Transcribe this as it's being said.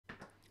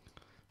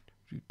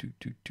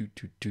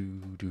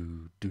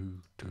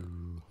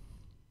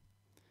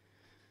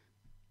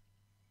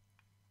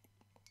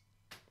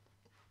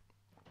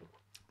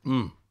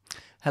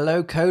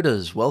Hello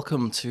coders,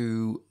 welcome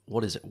to,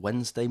 what is it,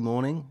 Wednesday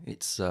morning?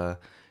 It's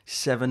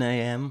 7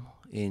 a.m.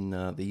 in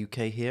the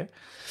UK here.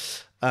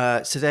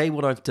 Today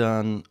what I've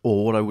done,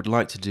 or what I would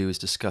like to do, is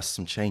discuss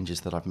some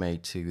changes that I've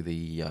made to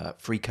the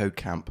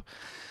FreeCodeCamp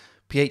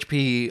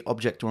PHP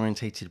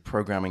object-oriented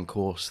programming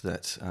course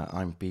that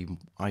I've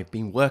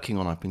been working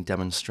on, I've been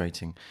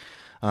demonstrating.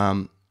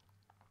 And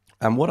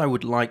what I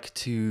would like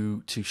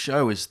to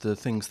show is the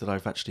things that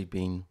I've actually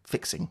been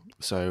fixing.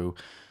 So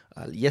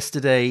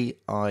yesterday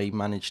I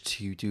managed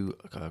to do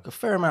a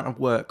fair amount of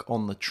work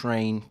on the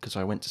train because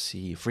I went to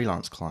see a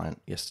freelance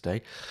client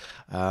yesterday.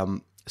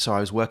 So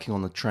I was working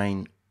on the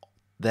train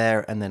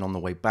there, and then on the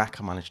way back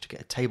I managed to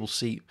get a table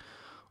seat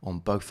on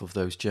both of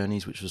those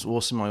journeys, which was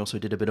awesome. I also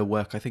did a bit of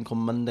work, I think, on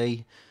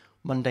Monday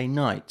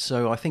night.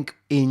 So I think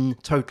in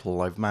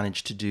total I've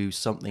managed to do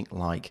something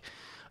like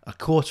a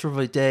quarter of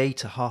a day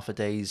to half a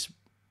day's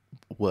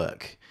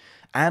work.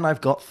 And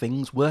I've got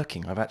things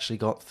working. I've actually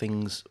got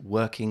things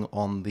working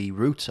on the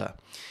router.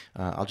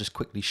 I'll just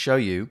quickly show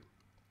you.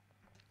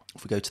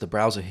 If we go to the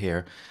browser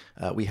here,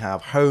 we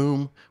have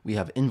home, we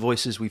have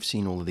invoices. We've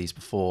seen all of these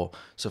before.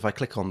 So if I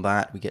click on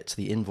that, we get to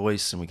the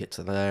invoice, and we get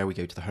to there, we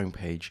go to the home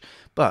page.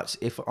 But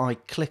if I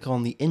click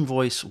on the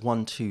invoice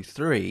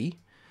 123,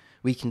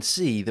 we can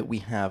see that we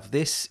have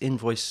this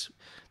invoice.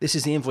 This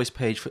is the invoice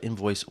page for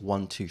invoice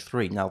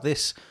 123. Now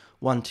this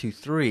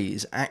 123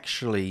 is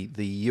actually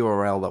the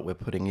URL that we're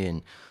putting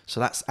in.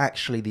 So that's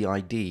actually the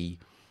ID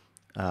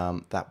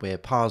that we're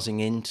parsing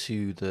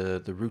into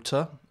the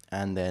router,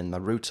 and then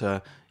the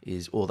router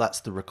is, or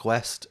that's the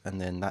request, and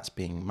then that's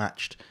being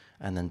matched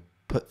and then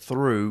put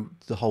through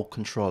the whole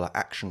controller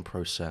action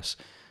process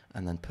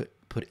and then put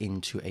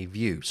into a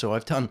view. So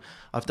I've done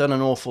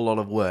an awful lot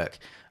of work.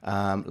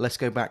 Let's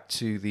go back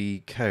to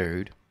the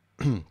code.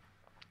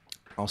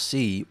 I'll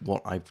see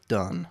what I've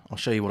done. I'll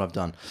show you what I've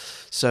done.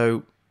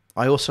 So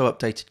I also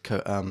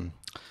updated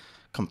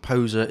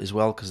Composer as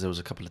well, because there was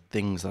a couple of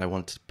things that I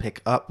wanted to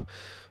pick up.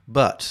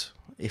 But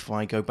if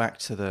I go back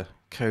to the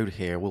code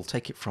here, we'll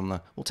take it from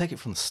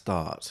the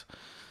start.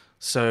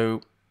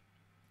 So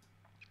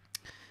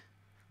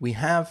we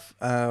have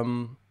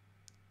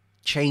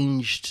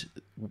changed.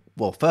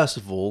 Well, first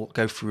of all,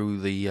 go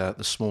through the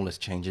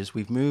smallest changes.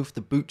 We've moved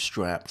the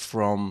bootstrap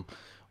from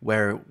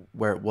where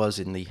it was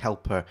in the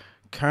helper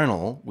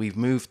kernel. We've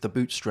moved the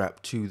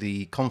bootstrap to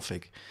the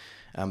config.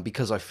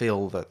 Because I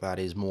feel that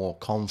is more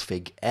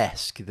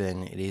config-esque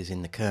than it is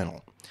in the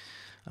kernel.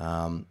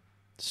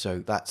 So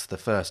that's the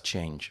first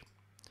change.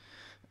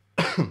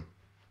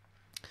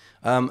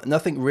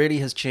 Nothing really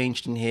has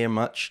changed in here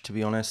much, to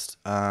be honest.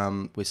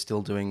 We're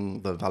still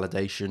doing the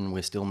validation,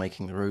 we're still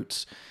making the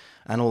routes,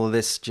 and all of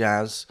this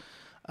jazz.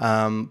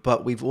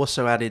 But we've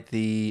also added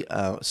the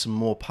some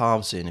more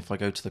paths in. If I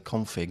go to the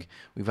config,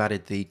 we've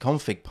added the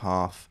config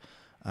path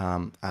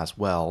as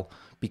well.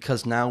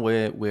 Because now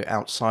we're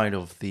outside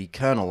of the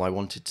kernel, I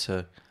wanted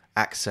to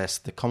access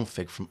the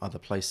config from other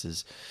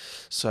places.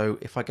 So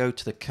if I go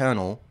to the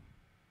kernel,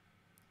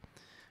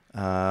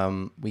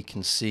 we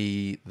can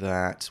see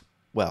that,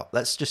 well,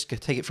 let's just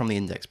take it from the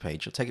index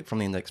page. I'll take it from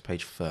the index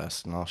page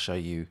first, and I'll show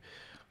you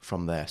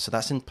from there. So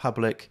that's in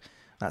public,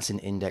 that's in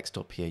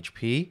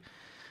index.php.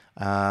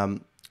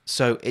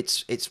 So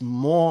it's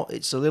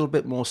a little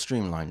bit more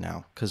streamlined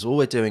now, because all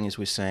we're doing is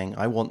we're saying,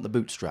 I want the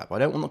bootstrap. I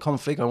don't want the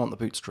config, I want the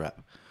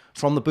bootstrap.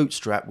 From the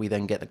bootstrap, we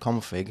then get the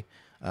config,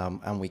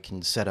 and we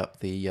can set up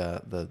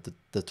the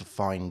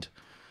defined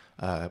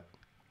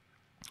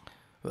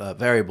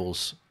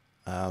variables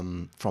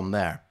from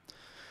there.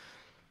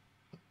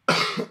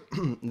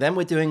 Then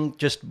we're doing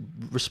just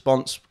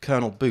response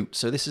kernel boot.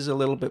 So this is a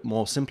little bit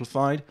more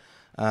simplified.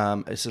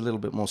 It's a little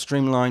bit more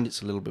streamlined.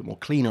 It's a little bit more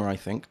cleaner, I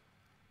think.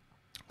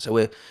 So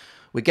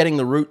we're getting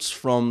the roots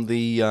from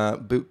the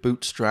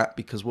bootstrap,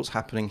 because what's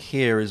happening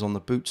here is on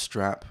the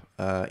bootstrap,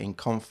 in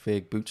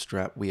config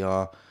bootstrap, we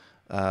are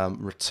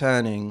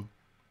returning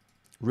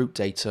root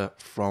data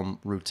from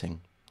routing.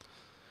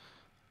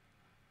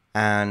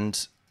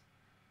 And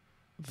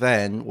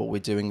then what we're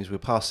doing is we're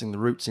passing the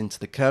roots into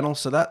the kernel.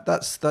 So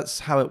that's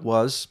how it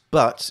was,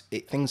 but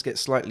things get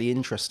slightly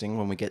interesting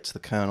when we get to the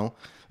kernel.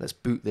 Let's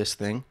boot this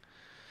thing.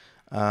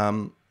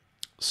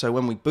 So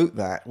when we boot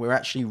that, we're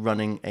actually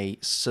running a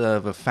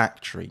server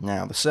factory.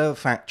 Now, the server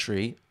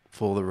factory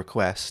for the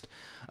request,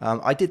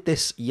 I did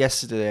this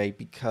yesterday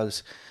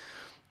because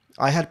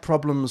I had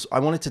problems. I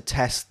wanted to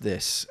test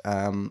this,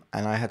 and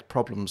I had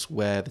problems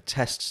where the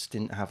tests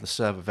didn't have the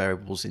server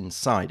variables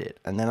inside it.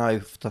 And then I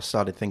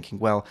started thinking,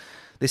 well,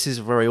 this is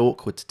very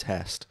awkward to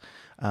test.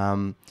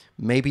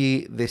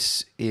 Maybe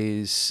this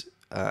is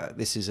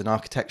an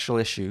architectural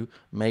issue.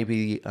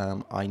 Maybe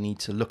I need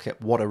to look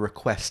at what a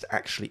request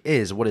actually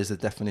is. What is the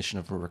definition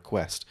of a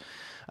request?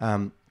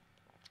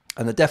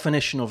 And the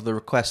definition of the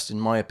request, in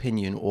my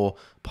opinion, or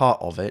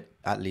part of it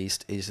at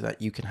least, is that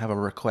you can have a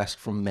request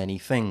from many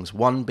things,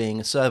 one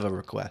being a server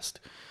request.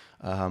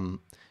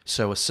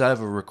 So a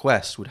server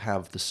request would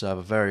have the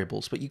server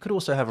variables, but you could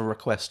also have a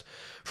request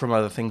from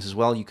other things as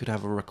well. You could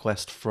have a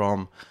request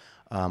from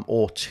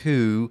or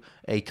to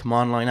a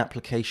command line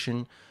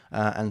application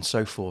and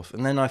so forth.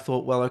 And then I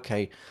thought, well,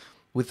 okay,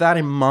 with that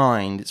in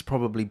mind, it's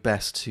probably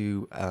best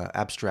to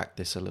abstract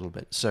this a little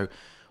bit. So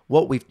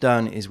what we've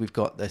done is we've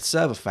got the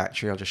server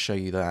factory. I'll just show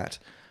you that.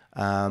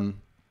 And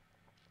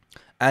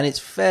it's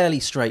fairly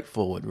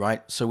straightforward,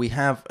 right? So we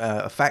have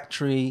a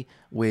factory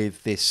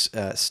with this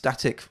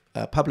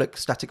public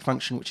static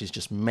function, which is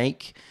just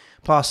make,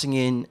 passing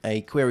in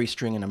a query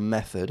string and a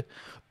method.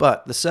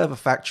 But the server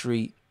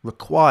factory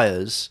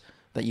requires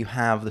that you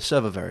have the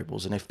server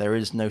variables. And if there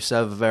is no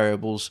server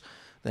variables,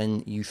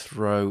 then you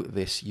throw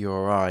this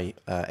URI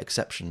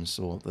exceptions,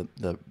 or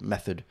the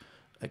method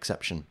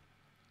exception.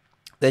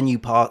 Then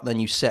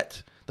you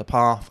set the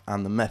path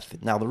and the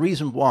method. Now the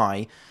reason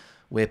why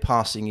we're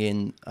passing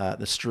in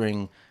the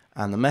string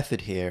and the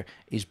method here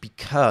is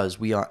because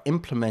we are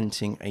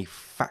implementing a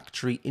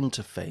factory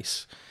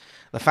interface.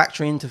 The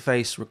factory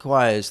interface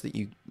requires that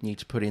you need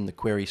to put in the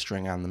query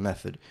string and the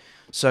method.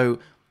 So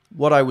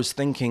what I was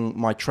thinking,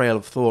 my trail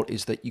of thought,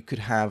 is that you could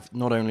have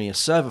not only a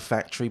server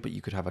factory, but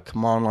you could have a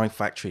command line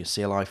factory, a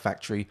CLI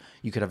factory.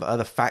 You could have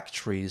other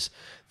factories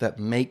that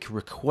make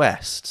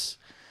requests,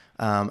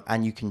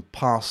 and you can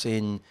pass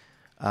in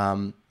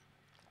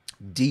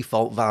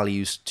default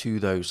values to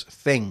those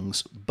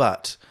things.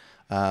 But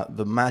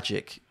the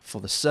magic for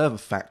the server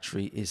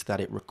factory is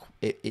that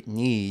it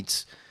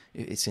needs,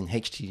 it's in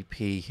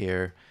HTTP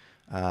here.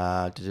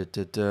 Where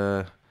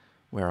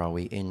are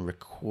we? In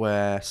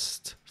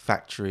request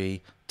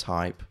factory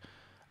type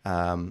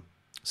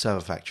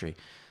server factory.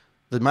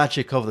 The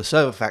magic of the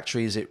server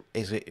factory is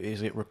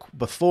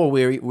before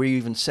we're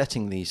even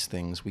setting these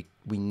things, we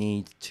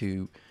need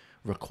to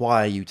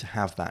require you to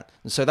have that.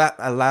 And so that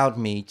allowed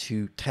me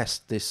to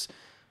test this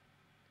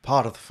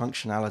part of the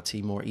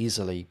functionality more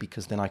easily,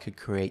 because then I could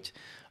create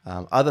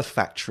other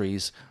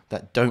factories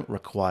that don't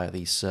require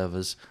these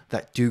servers,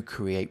 that do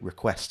create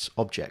requests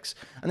objects.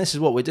 And this is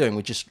what we're doing.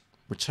 We're just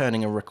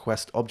returning a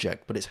request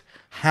object, but it's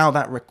how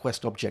that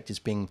request object is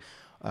being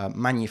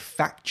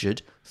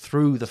manufactured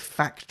through the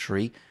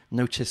factory.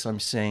 Notice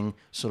I'm saying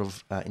sort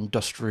of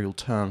industrial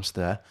terms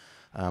there.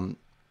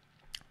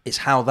 It's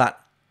how that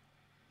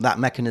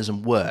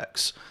mechanism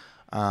works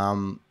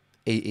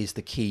is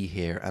the key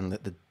here, and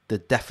the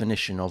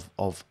definition of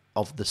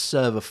the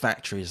server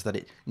factory is that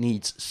it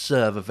needs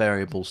server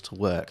variables to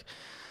work.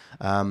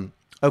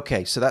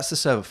 Okay, so that's the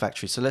server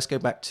factory. So let's go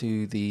back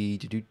to the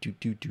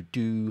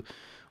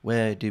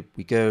where did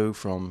we go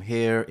from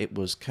here? It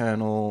was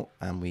kernel,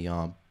 and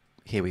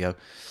here we go.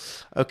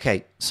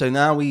 Okay, so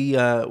now we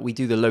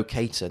do the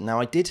locator. Now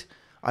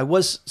I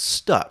was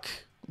stuck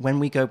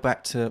when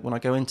I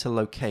go into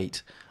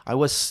locate. I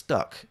was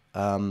stuck.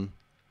 Where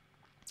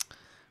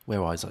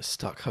was I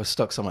stuck? I was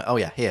stuck somewhere. Oh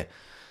yeah, here.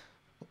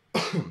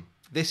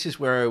 This is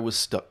where I was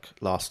stuck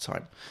last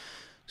time.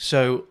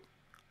 So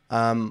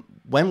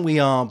when we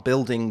are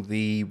building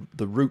the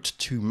route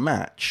to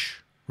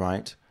match,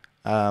 right?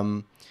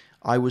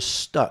 I was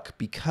stuck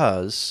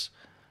because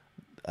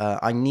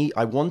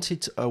I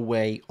wanted a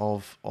way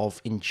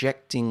of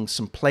injecting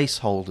some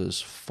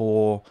placeholders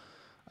for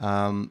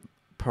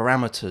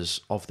parameters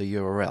of the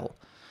URL.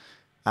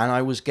 And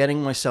I was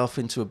getting myself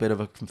into a bit of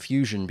a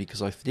confusion,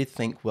 because I did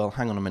think, well,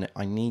 hang on a minute,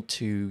 I need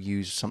to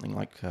use something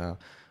like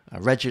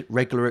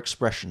regular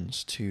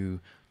expressions to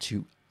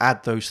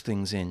add those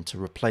things in,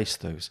 to replace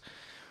those.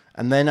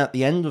 And then at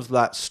the end of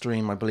that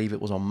stream, I believe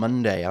it was on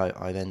Monday,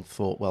 I then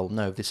thought, well,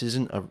 no, this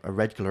isn't a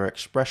regular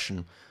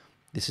expression.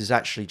 This is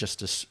actually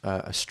just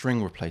a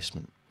string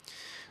replacement.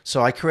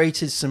 So I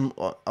created an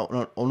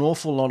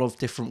awful lot of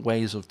different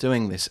ways of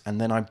doing this,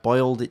 and then I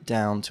boiled it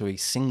down to a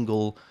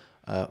single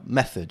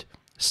method,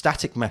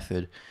 static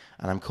method,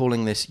 and I'm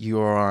calling this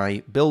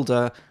URI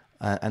builder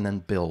and then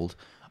build.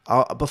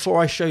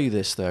 Before I show you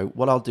this, though,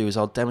 what I'll do is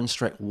I'll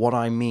demonstrate what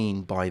I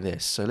mean by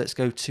this. So let's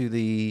go to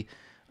the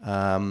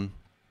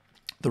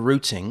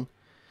routing,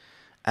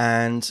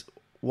 and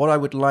what I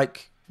would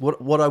like,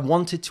 what I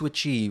wanted to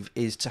achieve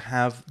is to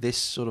have this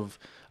sort of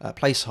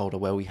placeholder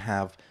where we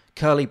have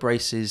curly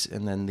braces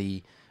and then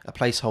a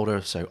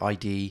placeholder, so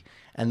ID,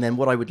 and then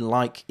what I would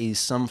like is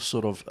some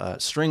sort of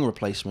string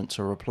replacement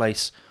to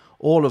replace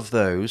all of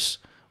those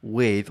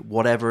with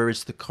whatever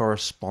is the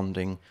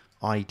corresponding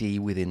ID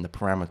within the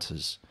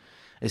parameters.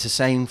 It's the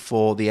same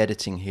for the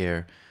editing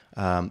here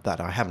that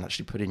I haven't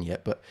actually put in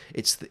yet, but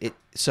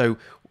so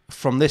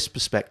from this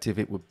perspective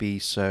it would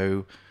be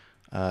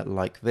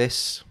like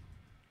this.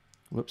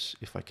 Whoops,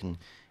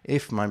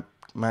 if my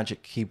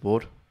magic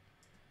keyboard,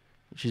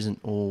 which isn't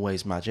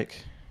always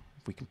magic,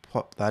 if we can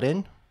pop that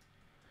in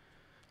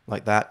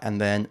like that,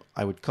 and then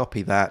I would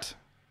copy that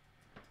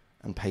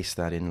and paste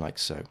that in like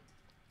so.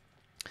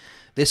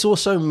 This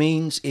also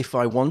means, if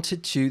I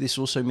wanted to, this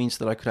also means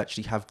that I could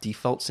actually have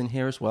defaults in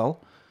here as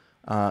well.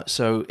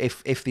 So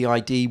if the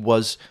ID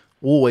was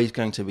always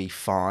going to be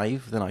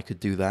 5, then I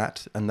could do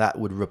that, and that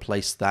would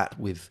replace that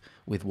with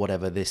with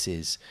whatever this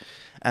is.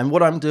 And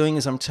what I'm doing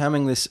is I'm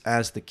terming this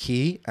as the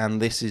key,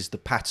 and this is the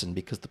pattern,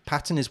 because the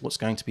pattern is what's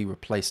going to be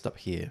replaced up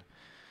here.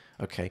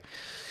 Okay.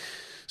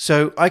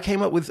 So I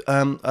came up with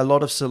a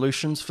lot of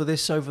solutions for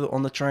this over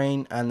on the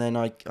train, and then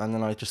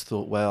I just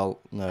thought, well,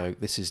 no,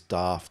 this is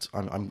daft.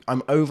 I'm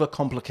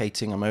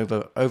overcomplicating. I'm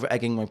over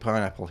egging my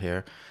pineapple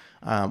here.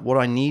 What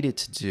I needed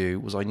to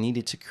do was I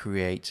needed to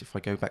create. If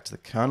I go back to the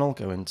kernel,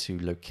 go into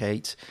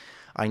locate,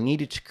 I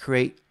needed to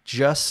create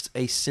just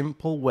a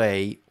simple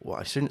way. Well,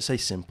 I shouldn't say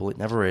simple. It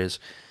never is.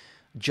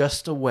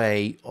 Just a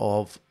way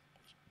of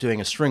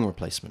doing a string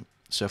replacement.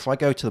 So if I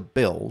go to the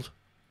build,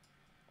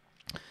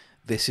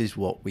 this is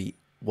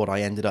what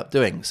I ended up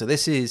doing. So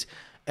this is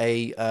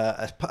a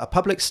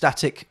public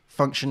static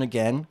function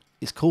again.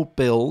 It's called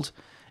build.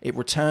 It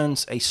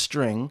returns a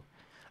string,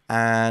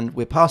 and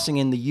we're passing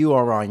in the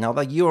URI. Now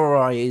the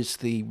URI is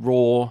the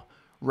raw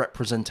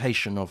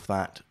representation of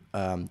that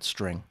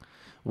string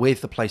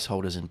with the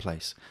placeholders in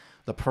place.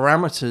 The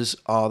parameters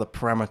are the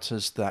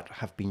parameters that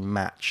have been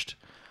matched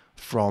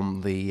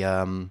from the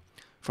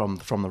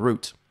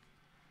root.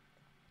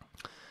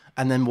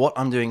 And then what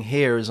I'm doing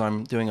here is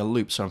I'm doing a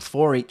loop. So I'm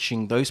for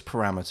eaching those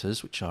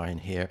parameters, which are in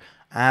here,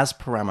 as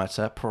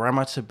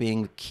parameter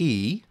being the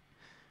key,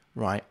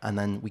 right? And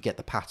then we get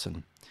the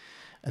pattern.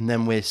 And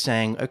then we're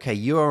saying, okay,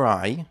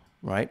 URI,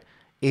 right,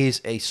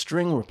 is a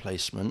string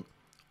replacement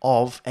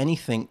of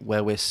anything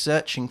where we're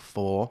searching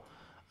for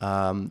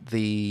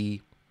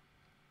the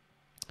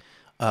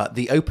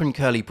open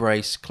curly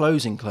brace,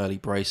 closing curly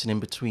brace, and in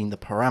between the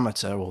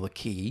parameter or the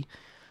key.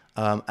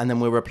 And then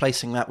we're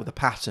replacing that with a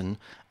pattern,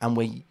 and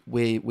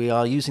we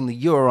are using the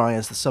URI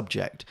as the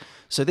subject.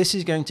 So this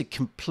is going to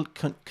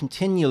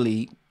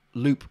continually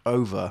loop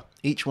over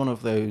each one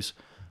of those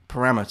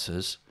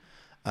parameters.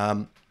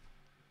 And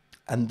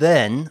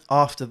then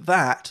after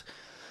that,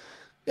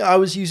 I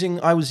was using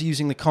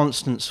the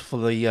constants for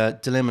the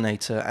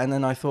delimiter, and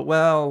then I thought,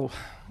 well,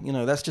 you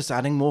know, that's just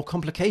adding more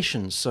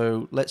complications.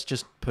 So let's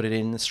just put it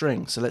in the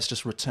string. So let's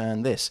just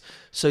return this.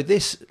 So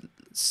this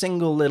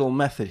single little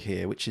method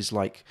here, which is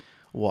like,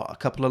 what, a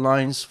couple of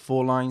lines,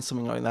 4 lines,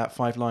 something like that,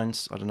 5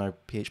 lines, I don't know,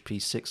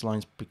 PHP 6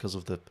 lines because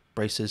of the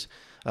braces.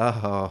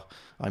 I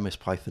miss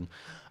Python.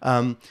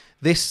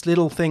 This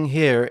little thing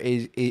here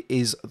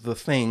is the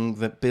thing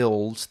that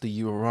builds the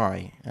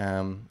URI,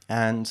 and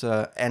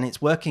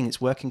it's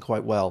working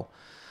quite well.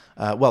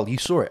 Well, you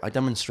saw it. I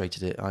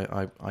demonstrated it.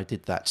 I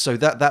did that. So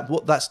that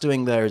what that's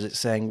doing there is it's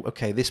saying,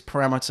 okay, this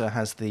parameter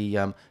has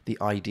the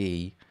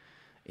ID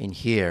in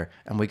here,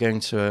 and we're going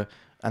to,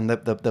 and the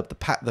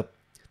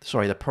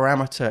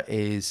parameter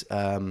is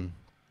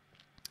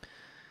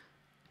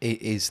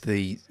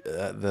the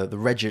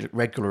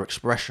regular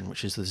expression,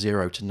 which is the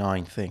 0 to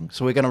 9 thing.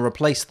 So we're going to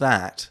replace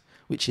that,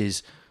 which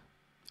is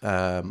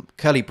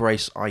curly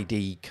brace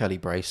ID curly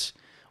brace,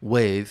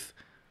 with,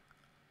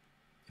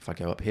 if I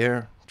go up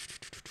here,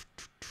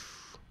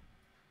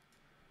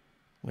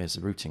 where's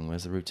the routing?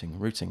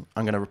 Routing.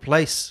 I'm going to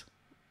replace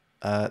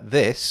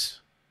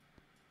this,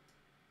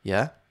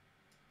 yeah,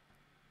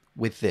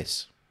 with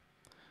this.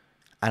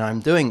 And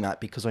I'm doing that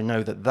because I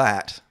know that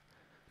that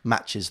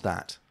matches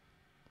that.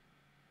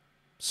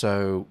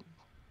 So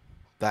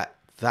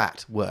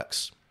that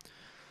works.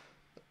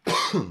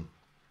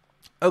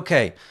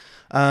 Okay,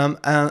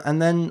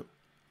 and then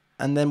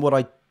what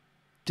I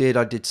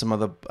did some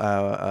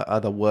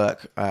other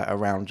work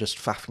around just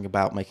faffing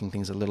about, making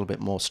things a little bit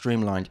more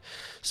streamlined.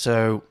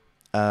 So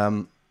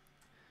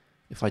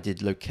if I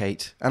did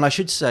locate, and I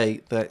should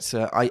say that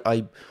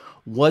I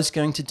was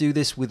going to do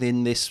this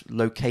within this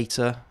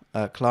locator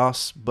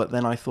class, but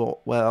then I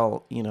thought,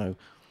 well, you know,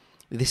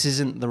 this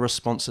isn't the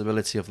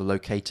responsibility of the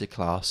locator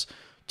class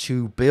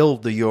to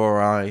build the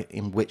URI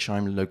in which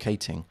I'm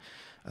locating.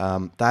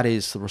 That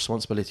is the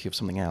responsibility of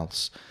something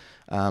else.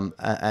 And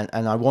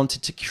I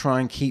wanted to try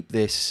and keep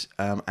this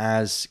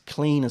as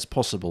clean as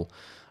possible.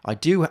 I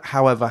do,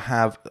 however,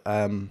 have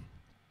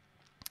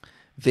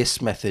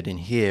this method in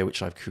here,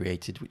 which I've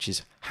created, which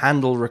is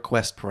handle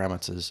request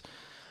parameters.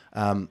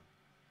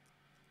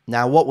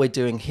 Now, what we're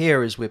doing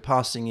here is we're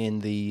passing in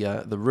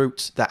the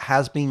route that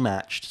has been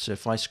matched. So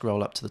if I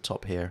scroll up to the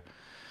top here,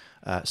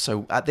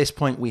 so at this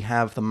point we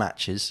have the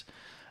matches.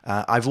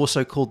 I've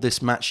also called this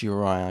match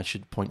URI. I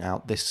should point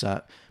out this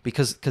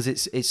because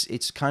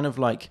it's kind of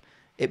like,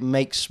 it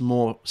makes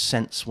more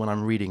sense when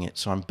I'm reading it.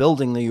 So I'm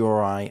building the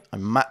URI,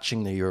 I'm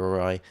matching the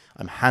URI,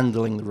 I'm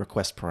handling the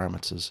request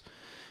parameters,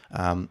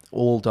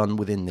 all done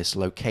within this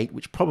locate,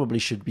 which probably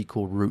should be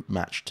called route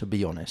match, to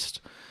be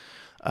honest.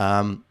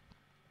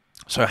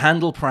 So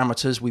handle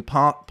parameters, we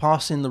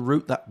pass in the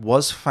route that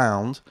was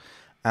found,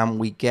 and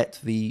we get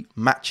the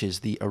matches,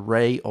 the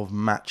array of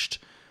matched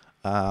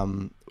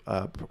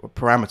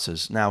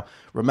parameters. Now,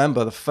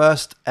 remember, the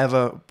first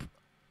ever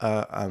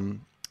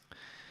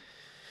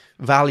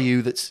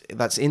value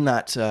that's in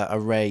that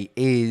array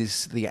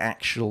is the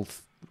actual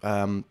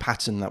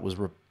pattern that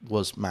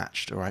was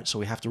matched. All right, so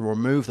we have to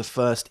remove the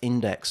first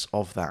index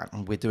of that,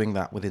 and we're doing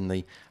that within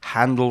the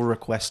handle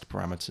request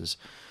parameters.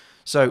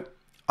 So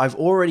I've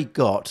already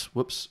got,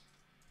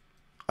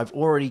 I've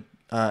already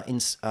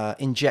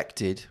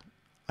injected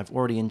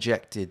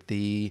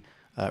the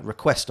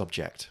request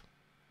object.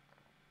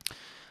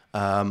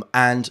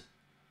 And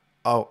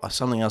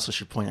something else I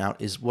should point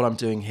out is what I'm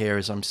doing here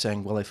is I'm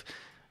saying, well, if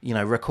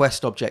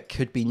request object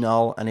could be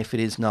null, and if it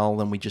is null,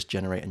 then we just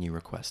generate a new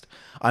request.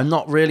 I'm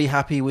not really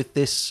happy with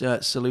this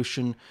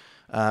solution.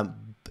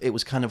 It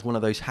was kind of one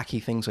of those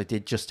hacky things I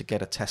did just to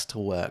get a test to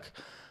work.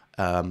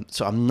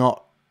 So I'm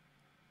not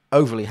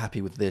overly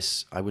happy with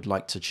this. I would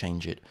like to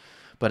change it.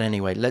 But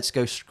anyway, let's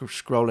go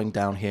scrolling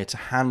down here to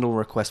handle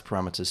request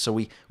parameters. So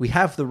we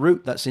have the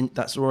root that's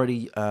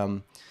already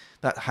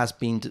that has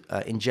been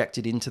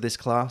injected into this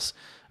class.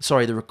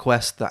 Sorry, the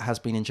request that has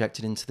been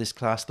injected into this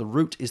class. The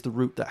root is the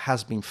root that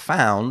has been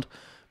found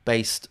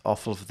based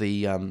off of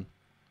the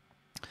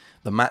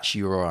match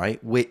URI,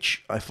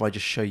 which, if I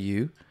just show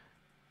you,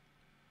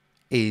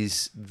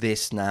 is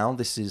this now.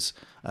 This is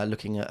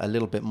looking a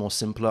little bit more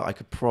simpler. I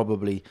could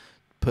probably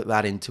put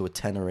that into a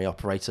ternary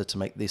operator to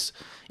make this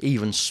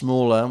even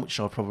smaller, which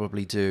I'll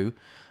probably do.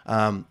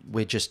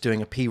 We're just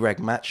doing a preg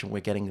match and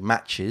we're getting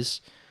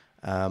matches.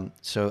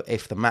 So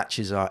if the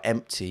matches are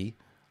empty,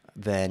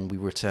 then we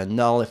return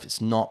null. If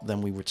it's not,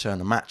 then we return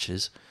the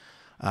matches.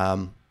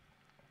 In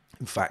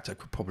fact, I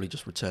could probably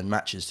just return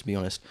matches, to be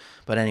honest.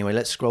 But anyway,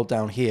 let's scroll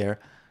down here.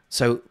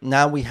 So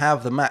now we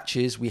have the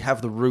matches, we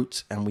have the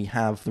root, and we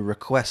have the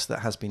request that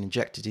has been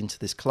injected into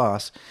this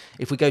class.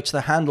 If we go to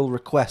the handle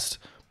request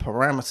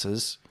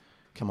parameters,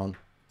 come on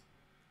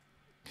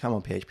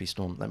PHP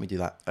Storm, let me do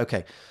that.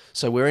 Okay,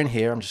 so we're in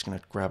here. I'm just going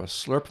to grab a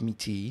slurp me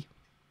tea.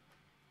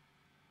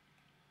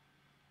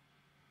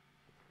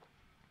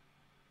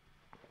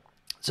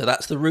 So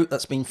that's the root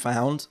that's been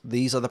found.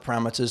 These are the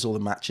parameters or the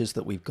matches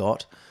that we've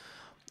got.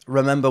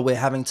 Remember, we're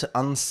having to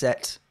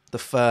unset the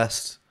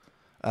first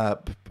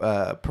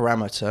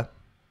parameter,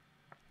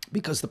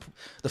 because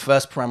the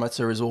first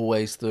parameter is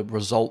always the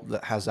result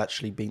that has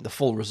actually been, the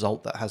full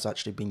result that has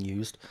actually been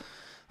used.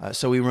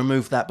 So we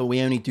remove that, but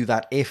we only do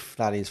that if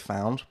that is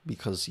found,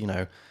 because,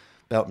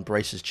 belt and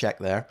braces check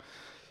there.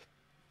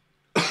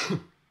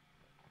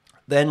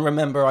 Then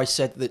remember I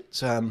said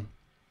that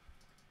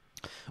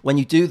when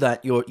you do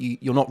that,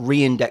 you're not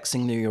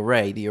re-indexing the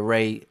array. The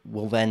array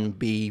will then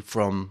be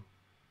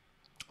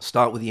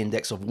start with the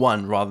index of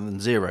 1 rather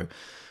than 0.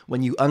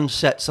 When you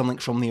unset something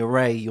from the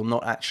array, you're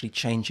not actually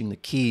changing the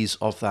keys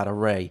of that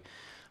array.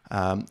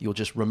 You're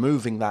just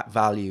removing that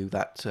value,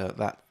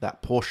 that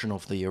portion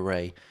of the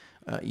array.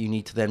 You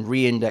need to then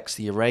re-index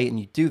the array, and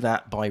you do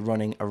that by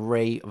running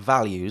array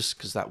values,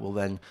 because that will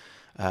then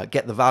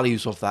get the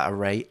values of that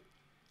array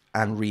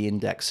and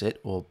re-index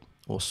it, or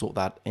sort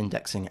that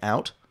indexing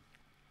out.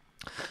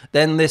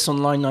 Then this on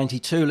line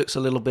 92 looks a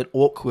little bit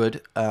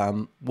awkward.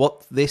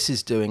 What this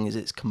is doing is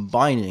it's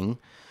combining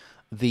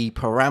the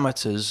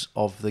parameters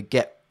of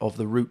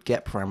the root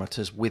get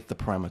parameters with the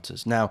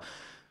parameters. Now,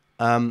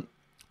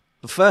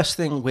 the first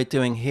thing we're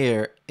doing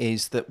here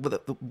is that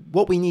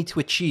what we need to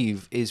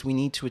achieve is we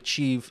need to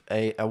achieve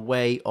a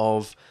way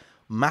of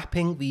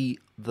mapping the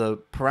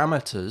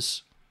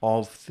parameters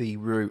of the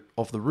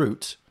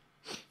root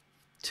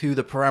to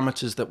the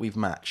parameters that we've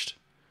matched,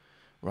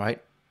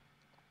 right?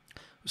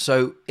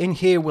 So in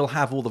here we'll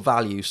have all the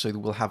values. So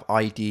we'll have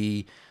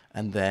ID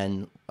and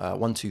then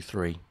 1, 2,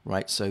 3,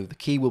 right? So the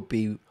key will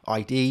be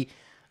ID.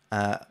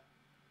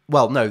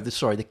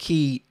 The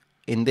key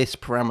in this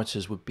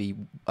parameters would be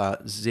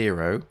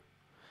 0,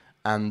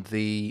 and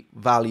the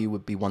value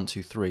would be 1,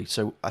 2, 3.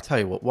 So I tell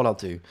you what I'll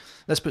do.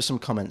 Let's put some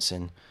comments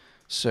in.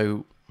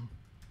 So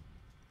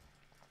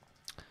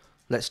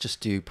let's just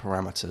do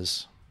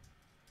parameters.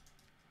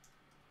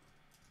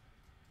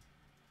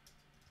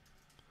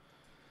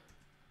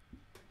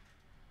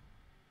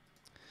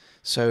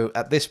 So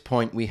at this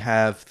point we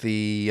have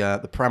the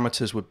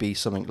parameters would be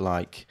something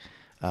like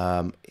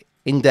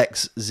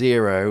index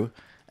 0,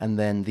 and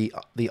then the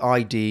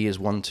ID is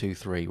 1, 2,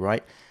 3,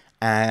 right?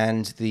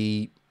 And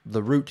the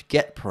root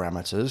get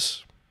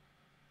parameters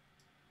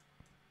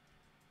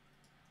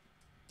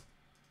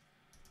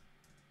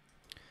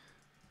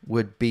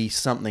would be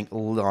something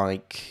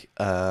like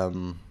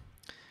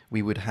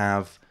we would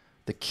have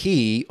the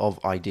key of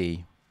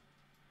ID.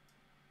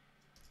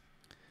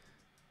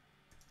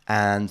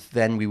 And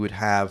then we would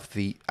have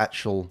the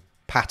actual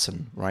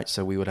pattern, right?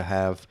 So we would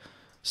have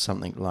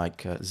something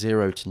like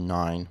 0 to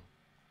 9,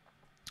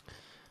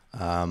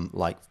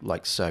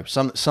 like so,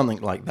 something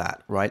like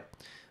that, right?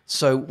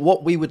 So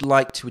what we would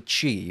like to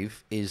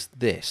achieve is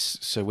this.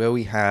 So where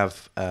we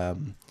have,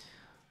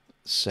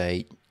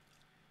 say,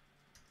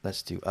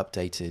 let's do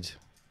updated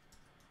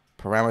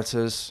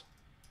parameters.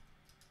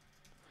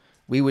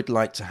 We would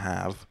like to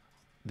have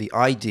the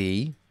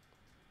ID,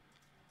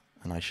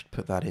 and I should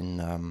put that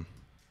in.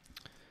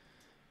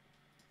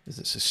 Is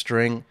it's a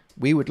string,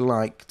 we would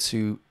like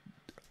to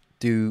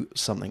do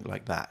something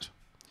like that.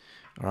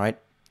 All right,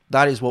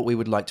 that is what we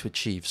would like to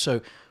achieve. So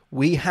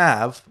we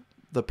have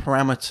the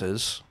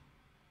parameters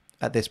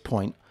at this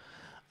point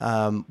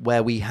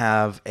where we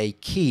have a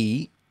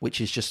key,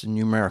 which is just a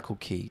numerical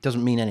key. It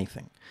doesn't mean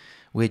anything.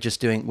 We're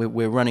just doing,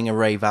 we're running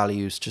array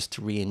values just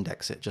to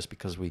re-index it, just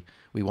because we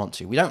want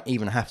to. We don't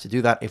even have to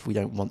do that if we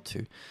don't want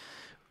to.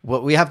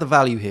 Well, we have the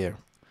value here.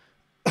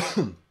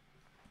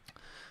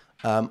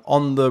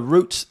 On the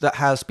root that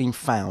has been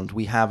found,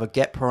 we have a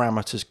get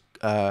parameters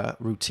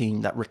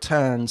routine that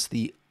returns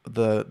the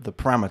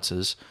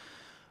parameters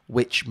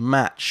which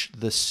match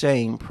the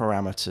same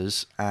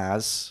parameters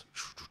as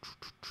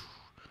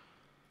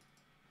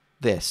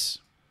this.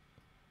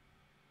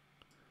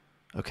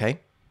 Okay.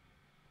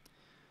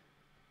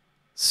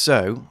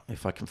 So,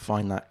 if I can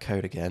find that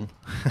code again.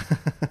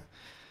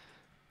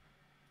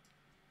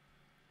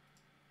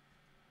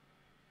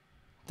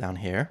 Down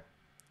here.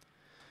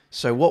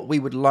 So what we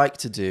would like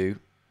to do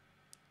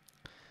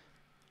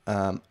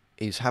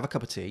is have a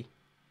cup of tea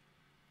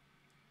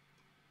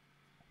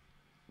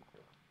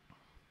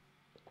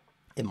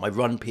in my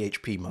run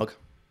PHP mug.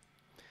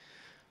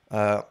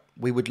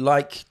 We would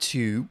like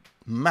to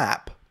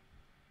map,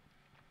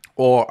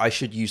 or I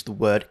should use the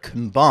word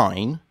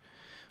combine,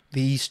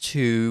 these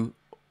two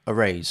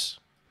arrays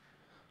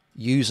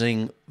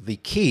using the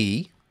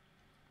key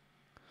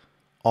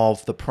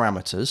of the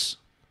parameters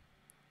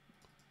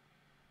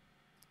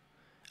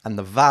and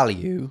the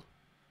value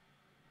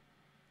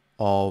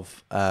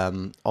of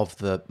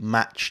the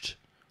matched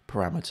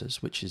parameters,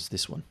 which is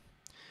this one.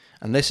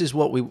 And this is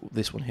what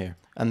this one here,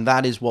 and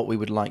that is what we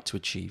would like to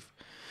achieve.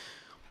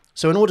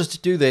 So in order to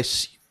do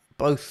this,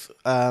 both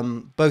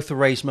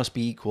arrays must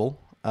be equal.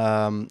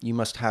 You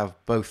must have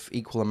both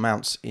equal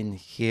amounts in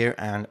here,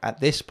 and at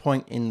this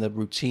point in the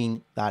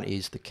routine, that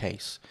is the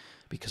case,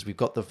 because we've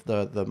got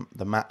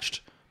the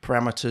matched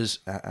parameters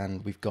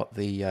and we've got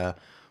the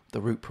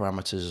root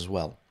parameters as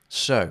well.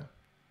 So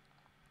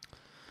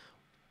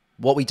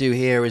what we do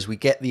here is we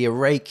get the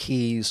array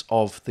keys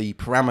of the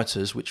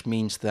parameters, which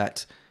means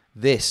that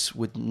this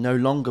would no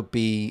longer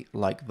be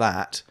like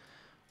that.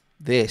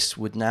 This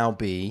would now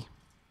be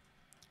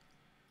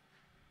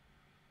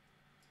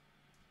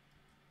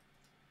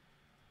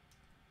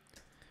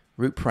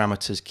root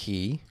parameters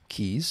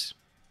keys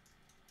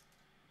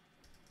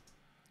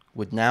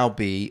would now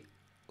be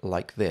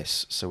like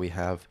this. So we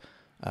have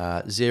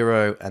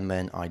 0 and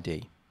then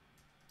ID.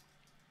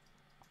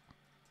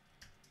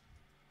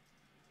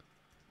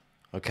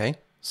 Okay,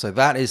 so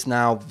that is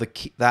now the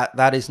key,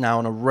 that is now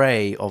an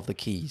array of the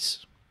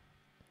keys.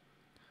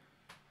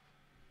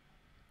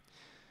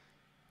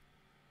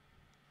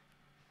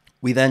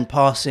 We then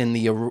pass in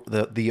the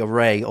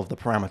array of the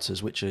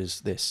parameters, which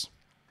is this.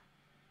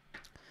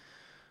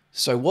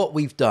 So what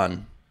we've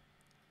done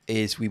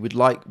is we would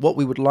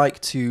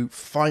like to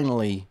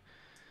finally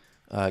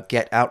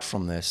get out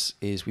from this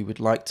is we would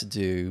like to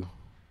do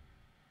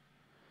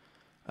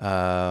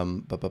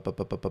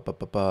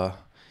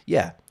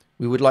yeah,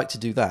 we would like to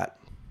do that.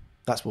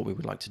 That's what we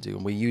would like to do,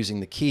 and we're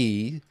using the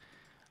key,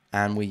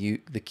 and we use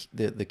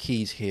the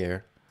keys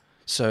here.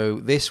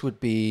 So this would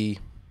be,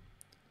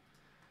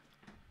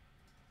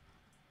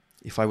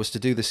 if I was to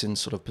do this in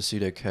sort of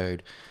pseudo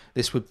code,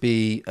 this would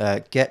be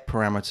get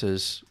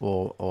parameters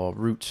or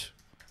root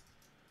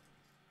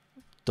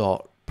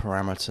dot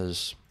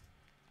parameters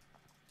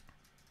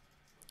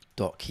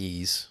dot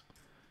keys,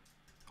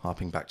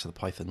 harping back to the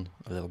Python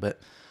a little bit,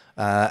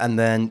 and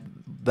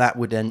then that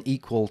would then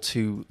equal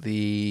to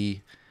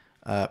the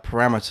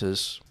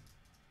parameters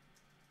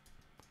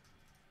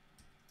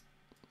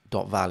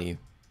dot value.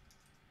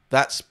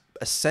 That's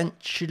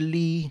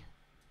essentially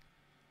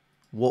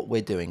what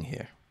we're doing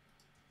here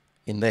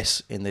in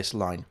this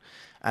line.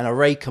 An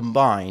array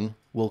combine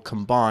will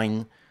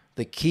combine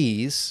the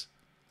keys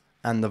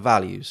and the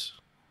values.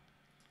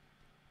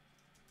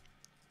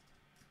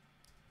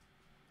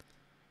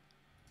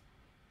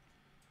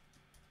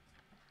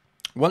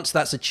 Once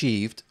that's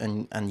achieved,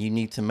 and you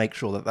need to make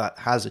sure that that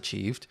has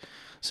achieved,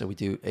 so we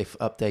do if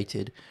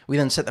updated, we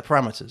then set the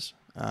parameters,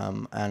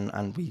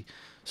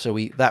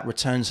 that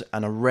returns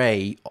an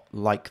array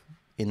like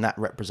in that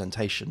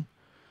representation,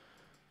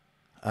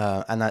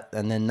 and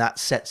then that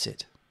sets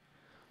it.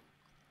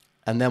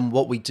 And then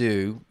what we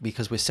do,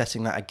 because we're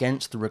setting that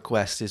against the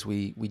request, is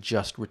we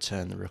just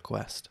return the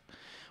request,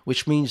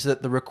 which means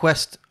that the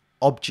request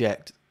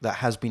object that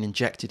has been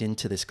injected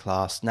into this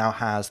class now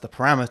has the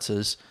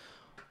parameters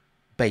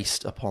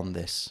based upon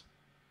this.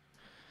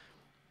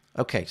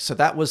 Okay, so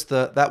that was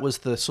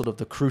the sort of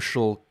the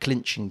crucial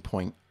clinching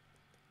point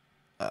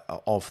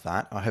of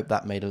that. I hope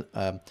that made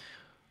a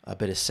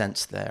bit of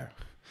sense there.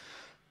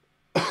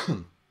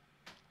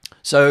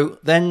 So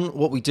then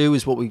what we do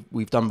is what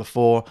we've done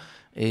before,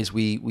 is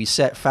we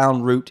set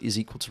found root is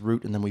equal to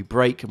root, and then we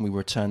break and we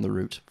return the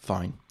root.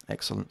 Fine,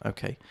 excellent,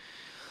 okay.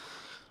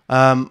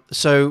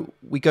 So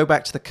we go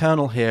back to the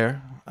kernel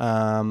here.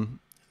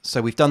 So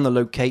we've done the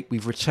locate,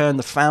 we've returned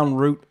the found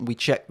root, we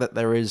check that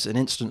there is an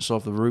instance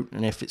of the root,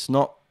 and if it's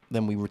not,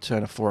 then we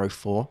return a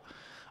 404.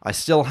 I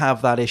still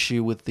have that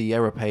issue with the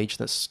error page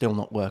that's still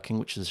not working,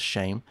 which is a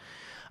shame.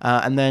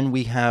 And then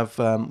we have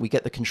we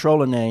get the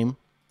controller name,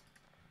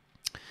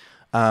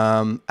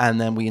 and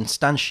then we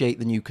instantiate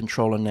the new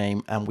controller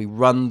name, and we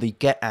run the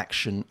get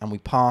action, and we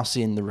pass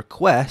in the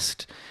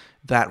request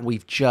that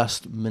we've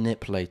just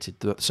manipulated.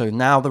 So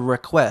now the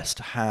request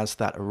has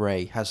that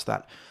array, has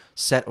that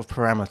set of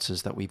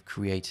parameters that we've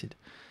created.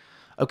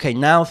 Okay,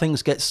 now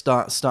things get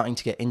starting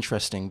to get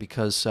interesting,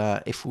 because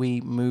if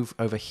we move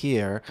over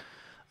here,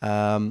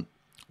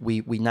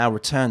 we now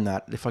return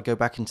that. If I go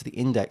back into the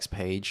index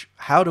page,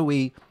 how do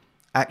we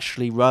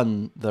actually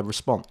run the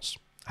response?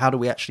 How do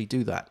we actually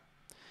do that?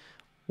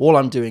 All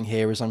I'm doing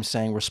here is I'm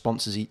saying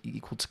response is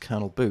equal to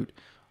kernel boot.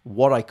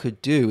 What I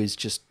could do is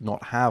just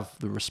not have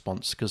the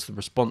response, because the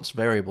response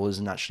variable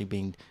isn't actually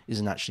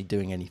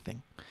doing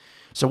anything.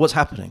 So what's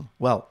happening?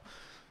 Well,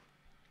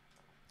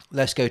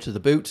 let's go to the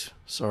boot.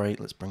 Sorry,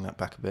 let's bring that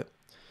back a bit.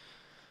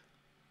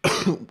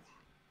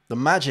 The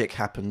magic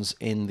happens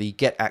in the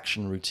get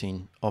action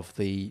routine of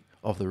the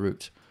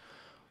root.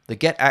 The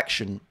get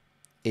action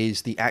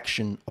is the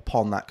action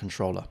upon that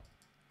controller.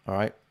 All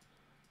right,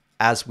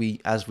 as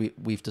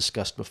we've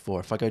discussed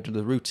before. If I go to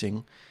the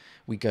routing,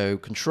 we go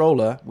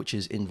controller, which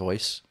is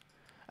invoice,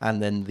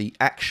 and then the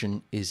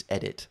action is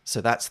edit. So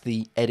that's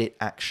the edit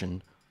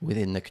action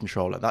within the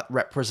controller. That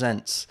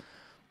represents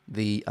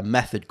a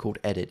method called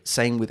edit.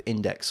 Same with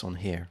index on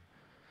here.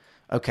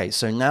 Okay,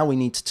 so now we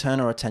need to turn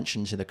our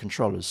attention to the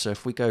controllers. So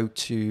if we go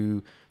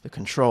to the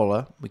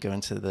controller, we go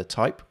into the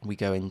type, we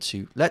go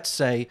into, let's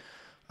say,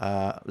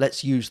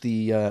 let's use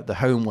the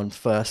home one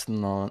first,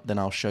 and then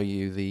I'll show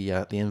you the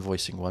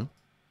invoicing one.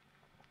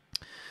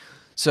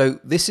 So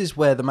this is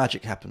where the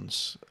magic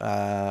happens.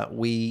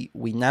 We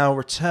now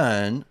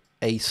return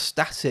a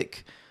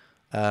static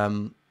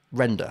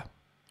render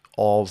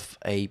of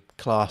a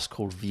class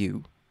called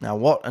view. Now,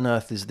 what on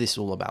earth is this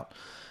all about?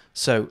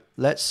 So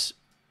let's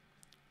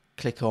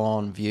click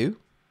on view.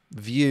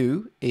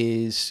 View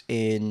is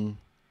in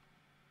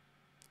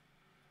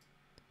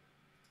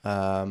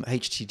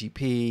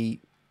HTTP,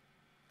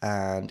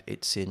 and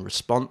it's in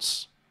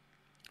response,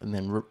 and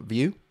then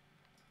view.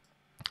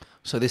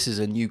 So this is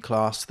a new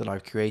class that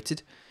I've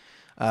created.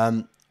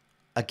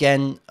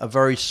 Again, a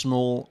very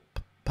small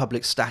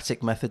public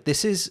static method.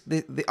 This is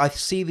I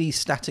see these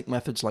static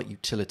methods like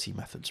utility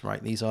methods,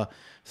 right? These are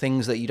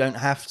things that you don't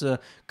have to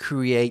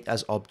create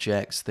as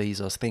objects.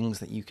 These are things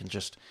that you can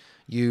just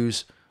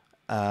use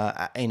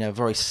in a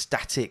very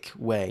static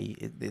way.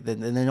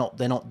 They're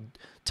not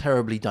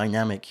terribly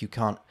dynamic. You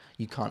can't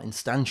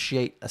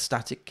instantiate a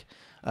static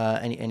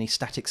any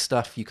static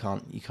stuff. You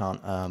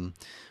can't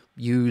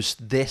use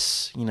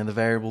this, the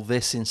variable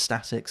this in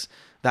statics.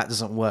 That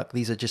doesn't work.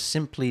 These are just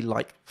simply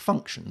like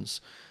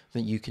functions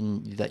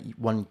that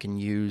one can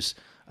use,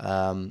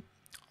 and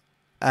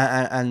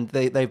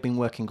they've been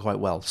working quite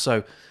well.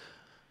 So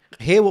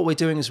here what we're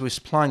doing is we're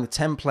supplying the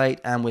template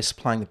and we're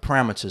supplying the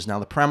parameters. Now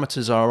the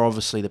parameters are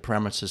obviously the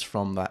parameters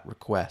from that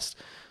request.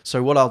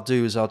 So what I'll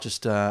do is I'll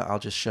just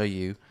show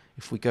you.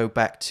 If we go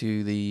back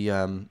to the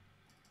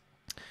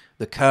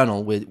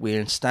kernel,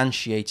 we're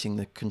instantiating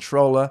the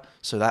controller,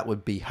 so that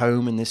would be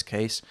home in this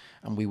case,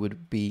 and we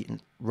would be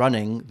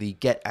running the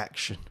get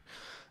action.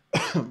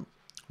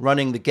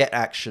 Running the get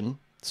action,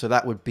 so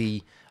that would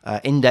be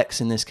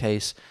index in this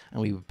case, and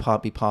we would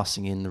be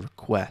passing in the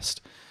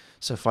request.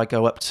 So if I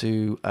go up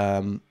to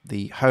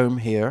the home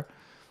here,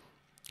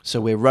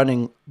 so we're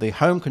running the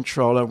home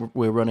controller,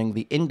 we're running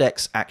the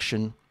index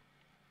action,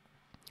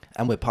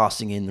 and we're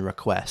passing in the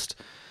request.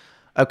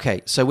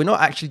 Okay, so we're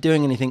not actually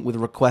doing anything with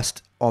the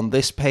request on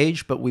this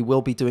page, but we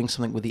will be doing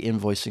something with the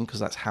invoicing, because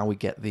that's how we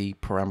get the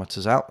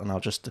parameters out, and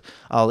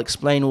I'll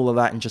explain all of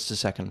that in just a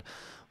second.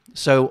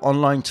 So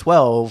on line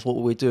 12, what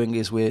we're doing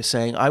is we're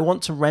saying, I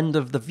want to render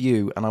the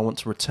view and I want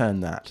to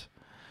return that.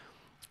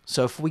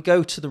 So if we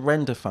go to the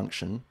render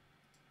function,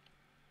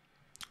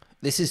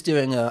 this is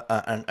doing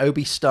an OB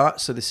start.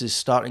 So this is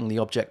starting the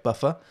object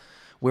buffer.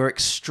 We're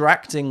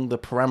extracting the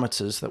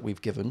parameters that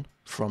we've given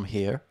from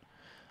here,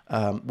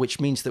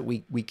 which means that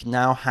we can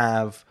now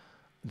have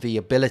the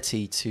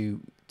ability to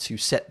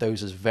set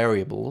those as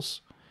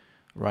variables,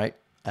 right?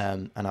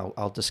 And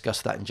I'll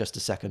discuss that in just a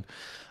second.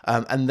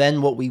 And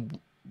then what we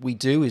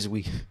do is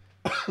we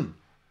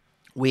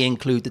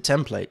include the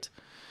template,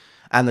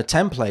 and the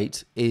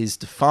template is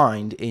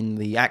defined in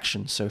the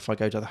action. So if I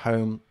go to the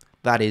home,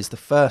 that is the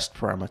first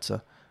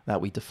parameter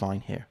that we define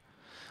here.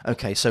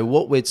 Okay, so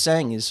what we're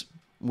saying is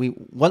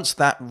once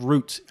that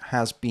root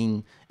has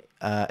been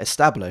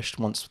established,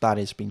 once that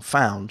has been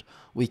found,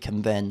 we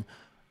can then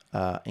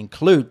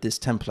include this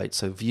template.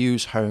 So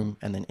views, home,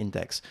 and then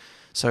index.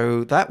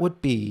 So that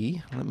would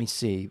be, let me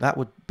see, that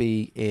would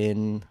be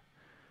in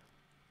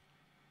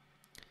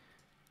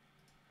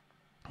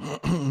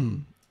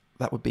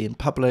that would be in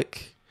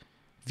public,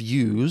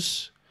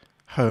 views,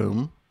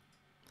 home,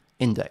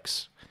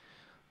 index.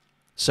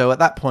 So at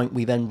that point,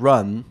 we then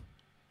run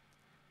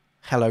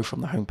hello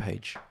from the home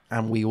page,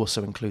 and we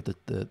also include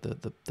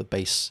the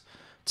base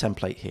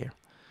template here.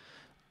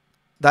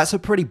 That's a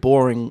pretty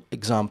boring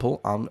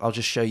example. I'll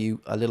just show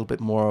you a little bit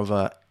more of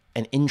an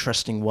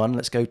interesting one.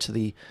 Let's go to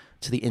the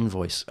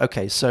invoice.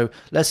 Okay, so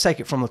let's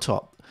take it from the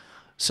top.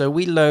 So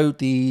we load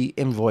the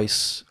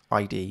invoice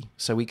ID.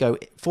 So we go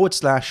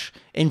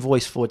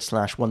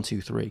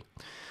 /invoice/123.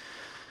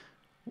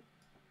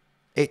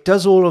 it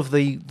does all of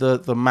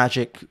the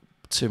magic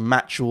to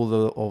match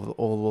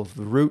all of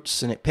the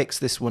roots, and it picks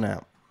this one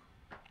out.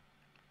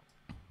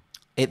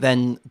 It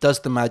then does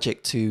the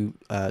magic to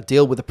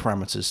deal with the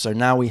parameters. So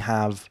now we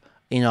have,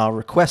 in our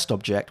request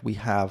object, we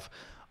have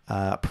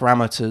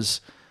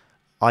parameters,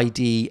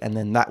 ID, and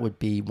then that would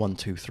be 1,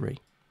 2, 3.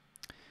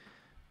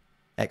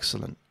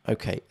 Excellent.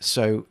 Okay,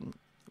 so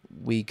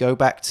we go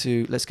back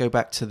to, let's go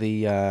back to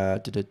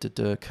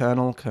the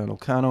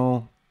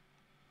kernel.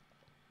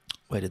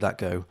 Where did that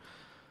go?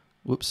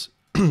 Whoops.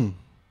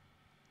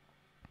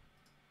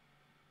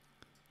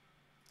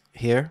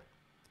 Here.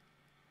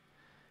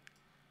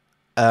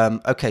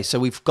 Okay, so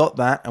we've got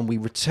that, and we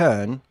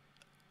return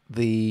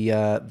the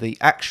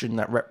action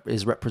that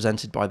is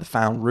represented by the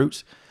found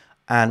root,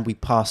 and we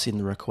pass in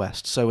the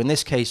request. So in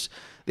this case,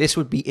 this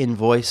would be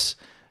invoice.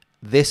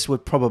 This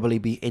would probably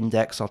be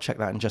index. I'll check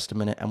that in just a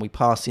minute. And we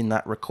pass in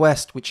that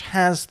request, which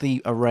has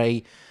the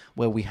array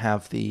where we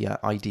have the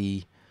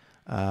ID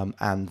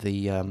and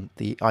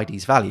the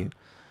ID's value.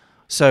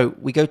 So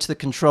we go to the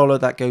controller,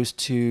 that goes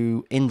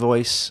to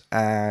invoice,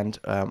 and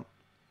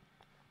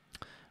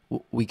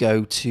we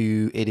go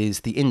to, it is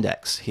the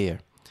index here.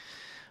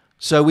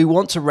 So we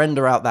want to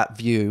render out that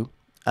view.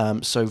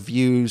 So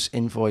views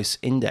invoice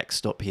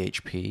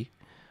index.php,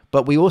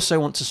 but we also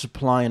want to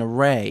supply an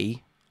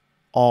array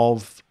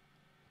of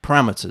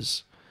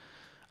parameters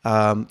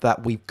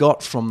that we've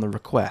got from the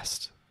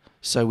request.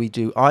 So we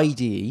do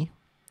ID.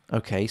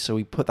 Okay, so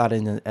we put that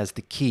in as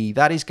the key.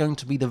 That is going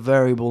to be the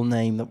variable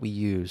name that we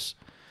use.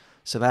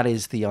 So that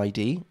is the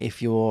ID.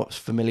 If you're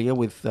familiar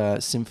with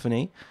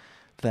Symfony,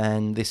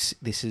 then this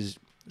is,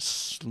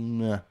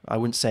 I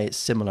wouldn't say it's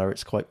similar,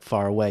 it's quite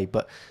far away,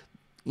 but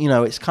you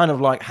know, it's kind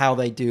of like how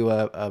they do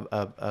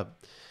a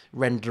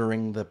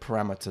rendering the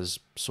parameters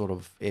sort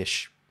of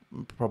ish.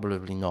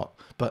 Probably not,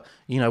 but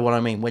you know what I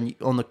mean. When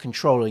on the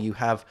controller, you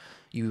have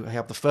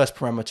the first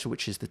parameter,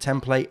 which is the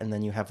template, and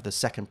then you have the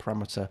second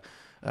parameter,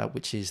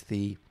 which is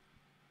the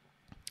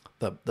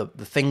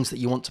things that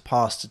you want to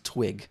pass to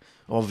Twig.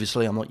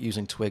 Obviously, I'm not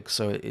using Twig,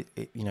 so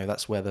it you know,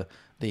 that's where the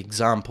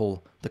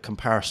example, the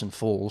comparison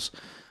falls.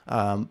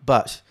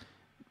 But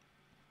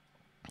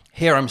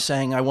here I'm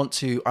saying I want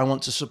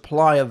to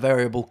supply a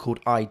variable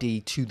called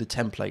ID to the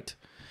template,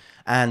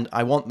 and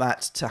I want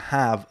that to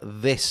have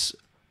this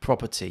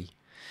property.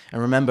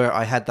 And remember,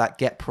 I had that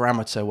get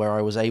parameter where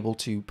I was able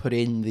to put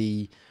in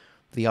the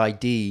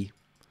ID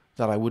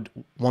that I would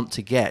want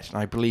to get, and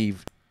I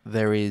believe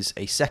there is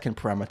a second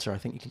parameter, I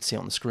think you can see it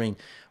on the screen,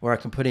 where I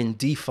can put in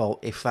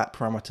default if that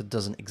parameter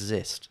doesn't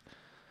exist.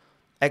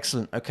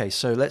 Excellent. Okay,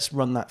 so let's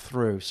run that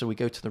through. So we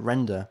go to the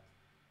render.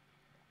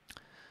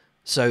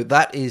 So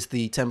that is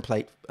the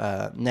template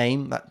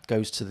name that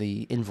goes to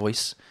the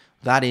invoice.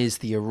 That is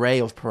the array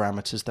of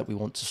parameters that we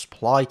want to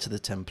supply to the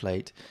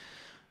template.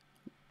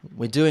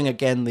 We're doing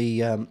again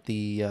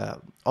the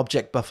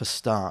object buffer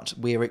start.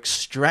 We're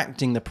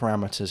extracting the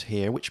parameters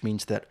here, which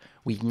means that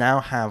we now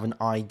have an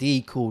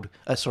ID called,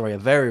 a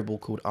variable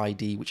called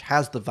ID, which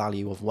has the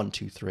value of 1,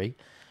 2, 3,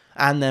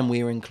 and then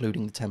we're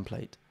including the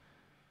template.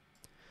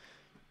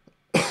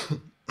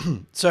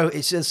 So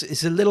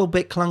it's a little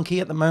bit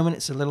clunky at the moment.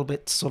 It's a little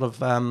bit sort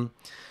of,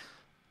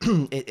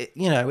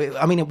 you know,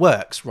 I mean, it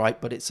works, right?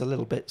 But it's a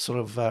little bit sort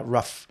of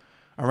rough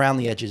around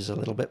the edges a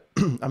little bit.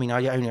 I mean,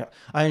 I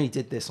only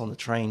did this on the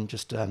train,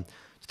 just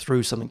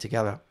threw something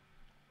together.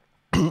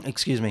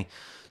 Excuse me.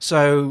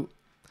 So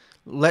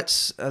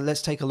let's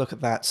take a look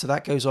at that. So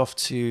that goes off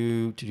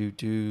to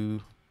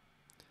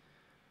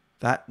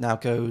that now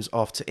goes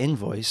off to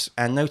invoice,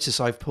 and notice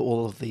I've put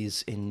all of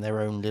these in their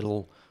own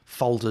little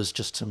folders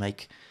just to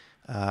make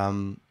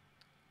you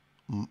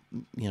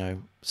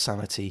know,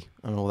 sanity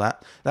and all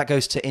that. That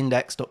goes to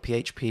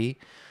index.php.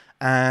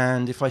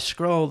 And if I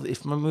scroll,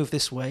 if I move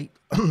this way,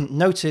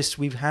 notice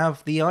we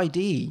have the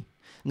ID.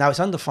 Now it's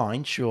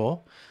undefined,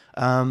 sure,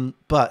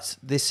 but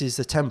this is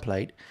the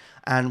template.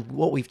 And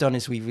what we've done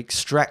is we've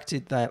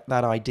extracted that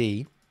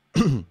ID.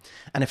 And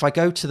if I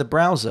go to the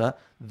browser,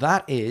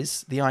 that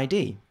is the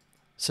ID.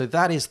 So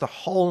that is the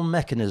whole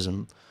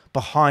mechanism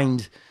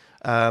behind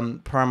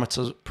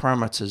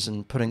parameters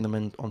and putting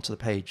them onto the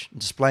page, and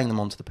displaying them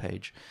onto the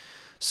page.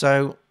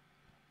 So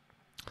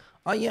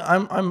yeah,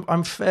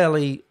 I'm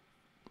fairly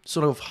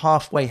sort of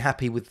halfway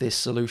happy with this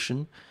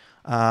solution.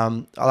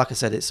 Like I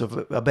said, it's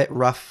a bit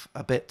rough,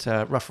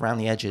 rough around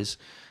the edges,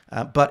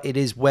 but it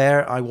is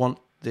where I want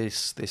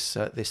this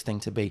thing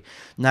to be.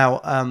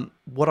 Now,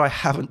 what I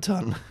haven't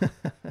done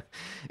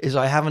is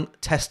I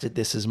haven't tested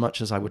this as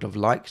much as I would have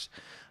liked.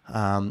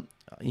 You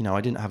know,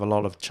 I didn't have a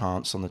lot of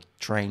chance on the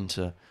train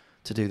to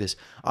do this.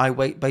 I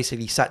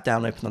basically sat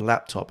down, opened the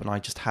laptop, and I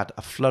just had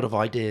a flood of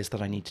ideas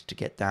that I needed to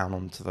get down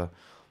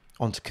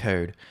onto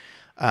code.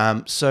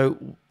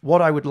 So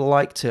what I would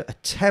like to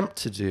attempt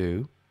to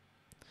do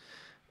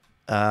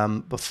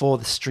before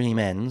the stream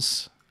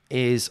ends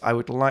is I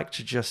would like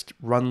to just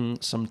run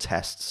some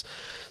tests.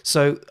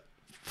 So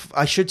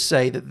I should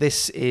say that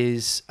this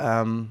is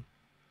obviously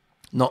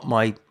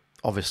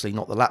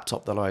not the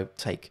laptop that I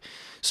take.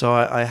 So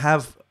I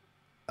have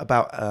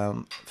about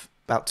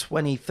about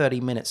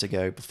 20-30 minutes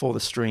ago, before the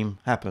stream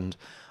happened,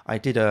 I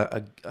did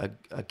a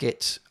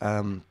git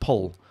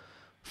pull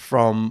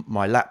from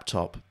my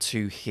laptop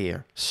to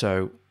here,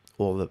 so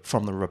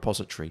from the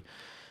repository.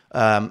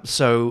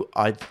 So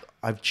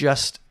I've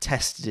just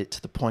tested it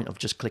to the point of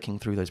just clicking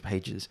through those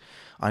pages.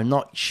 I'm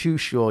not too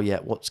sure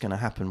yet what's going to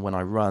happen when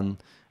I run,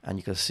 and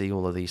you can see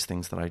all of these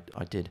things that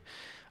I did.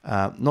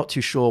 Not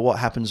too sure what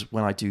happens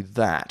when I do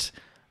that.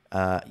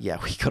 Yeah,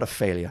 we got a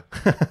failure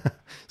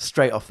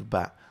straight off the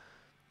bat.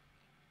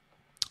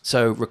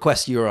 So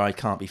request URI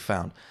can't be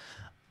found.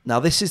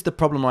 Now this is the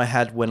problem I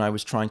had when I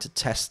was trying to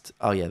test.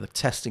 Oh yeah,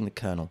 testing the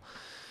kernel.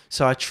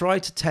 So I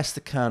tried to test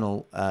the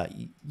kernel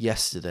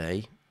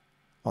yesterday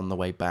on the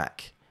way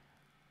back,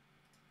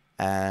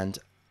 and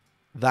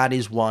that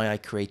is why I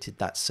created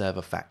that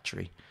server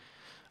factory.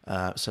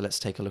 So let's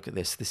take a look at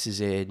this. This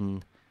is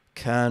in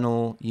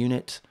kernel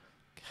unit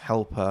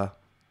helper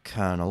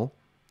kernel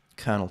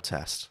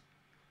test.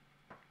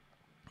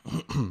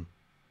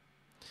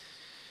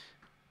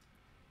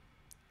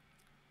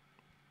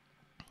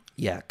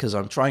 Yeah, because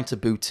I'm trying to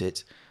boot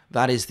it.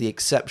 That is the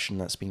exception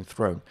that's been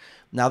thrown.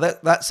 Now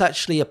that's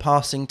actually a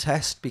passing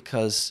test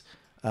because,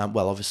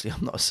 well, obviously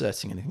I'm not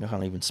asserting anything. I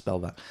can't even spell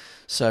that.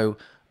 So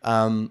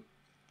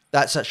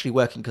that's actually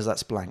working because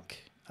that's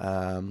blank.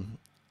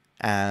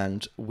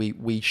 And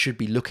we should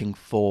be looking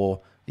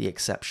for the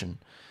exception.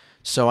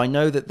 So I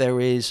know that there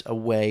is a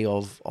way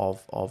of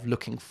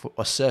looking for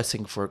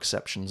asserting for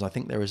exceptions. I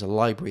think there is a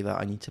library that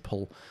I need to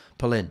pull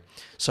in.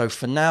 So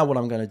for now, what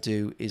I'm going to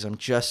do is I'm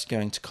just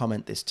going to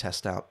comment this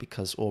test out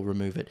or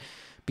remove it,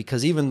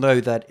 because even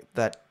though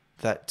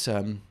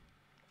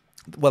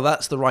well,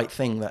 that's the right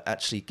thing that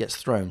actually gets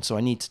thrown. So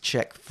I need to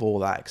check for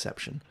that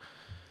exception.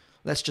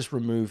 Let's just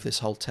remove this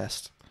whole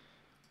test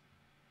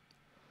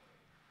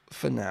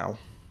for now,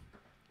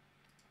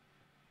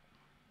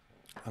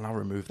 and I'll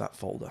remove that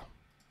folder.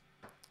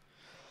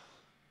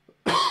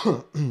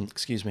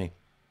 Excuse me.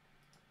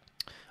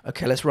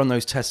 Okay, let's run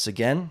those tests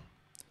again.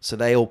 So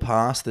they all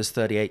passed. There's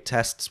 38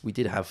 tests. We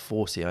did have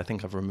 40. I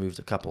think I've removed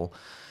a couple.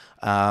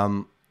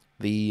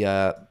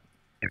 The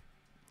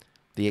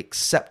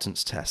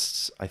acceptance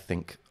tests, I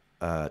think,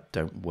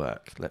 don't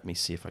work. Let me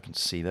see if I can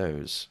see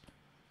those.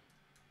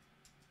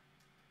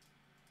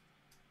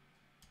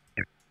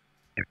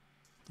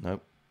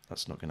 Nope,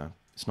 that's not gonna.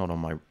 It's not on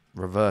my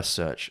reverse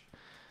search.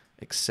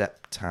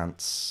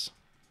 Acceptance.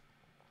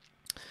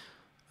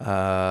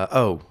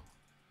 Oh,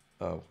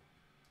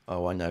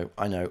 I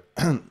know.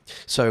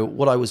 So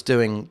what I was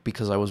doing,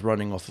 because I was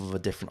running off of a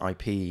different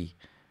IP,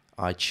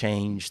 I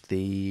changed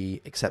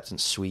the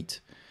acceptance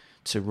suite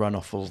to run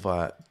off of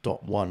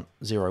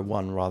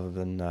 0.1 rather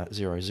than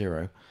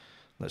 00.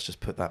 Let's just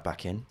put that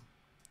back in.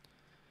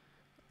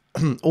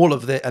 All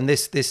of the, and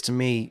this to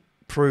me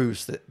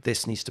proves that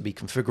this needs to be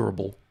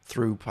configurable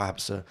through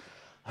perhaps a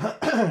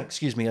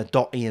excuse me, a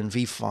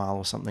 .env file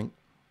or something.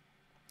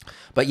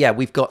 But yeah,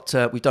 we've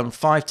done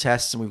 5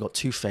 tests and we've got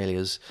 2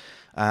 failures.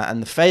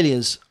 And the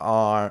failures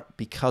are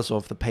because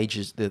of the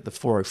pages, the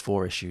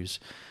 404 issues.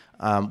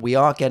 We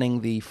are getting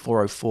the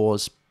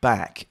 404s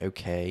back,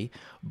 okay,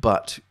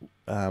 but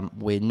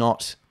we're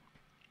not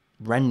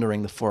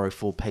rendering the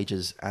 404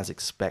 pages as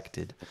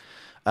expected.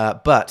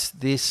 But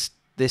the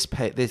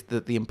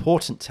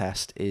important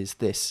test is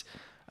this,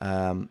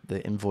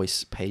 the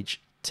invoice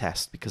page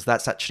test, because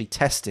that's actually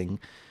testing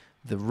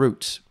the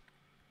root,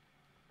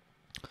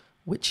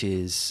 which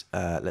is,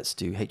 let's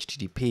do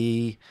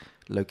HTTP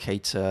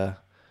locator.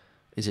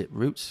 Is it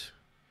root?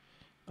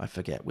 I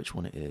forget which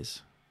one it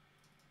is.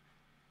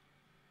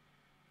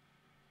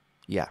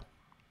 Yeah.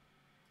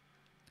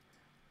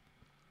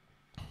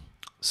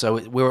 So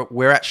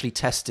we're actually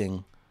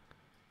testing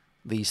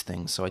these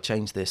things. So I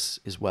changed this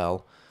as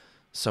well.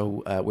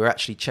 So we're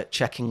actually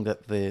checking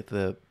that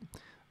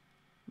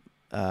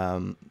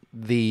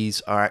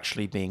these are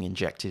actually being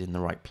injected in the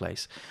right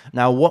place.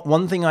 Now,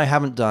 one thing I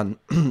haven't done,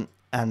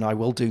 and I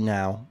will do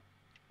now,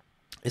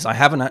 is I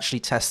haven't actually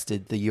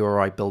tested the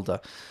URI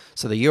builder.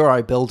 So the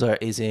URI builder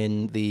is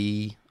in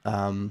the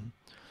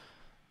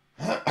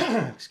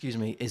excuse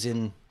me, is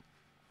in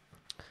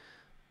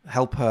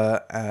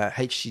helper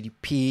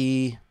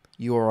HTTP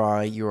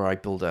URI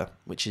builder,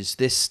 which is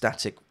this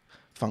static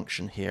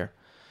function here.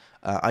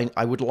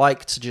 I would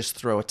like to just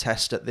throw a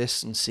test at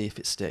this and see if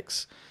it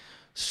sticks.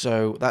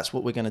 So that's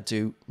what we're going to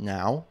do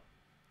now.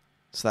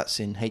 So that's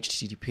in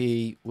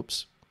HTTP.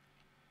 Whoops.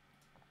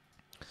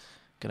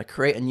 Going to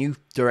create a new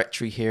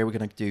directory here. We're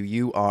going to do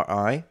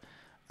URI,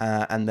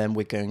 and then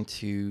we're going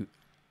to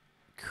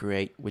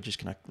create.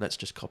 Let's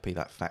just copy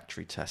that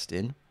factory test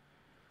in.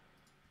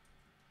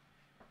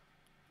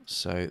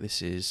 So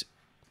this is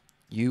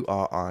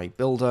URI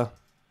builder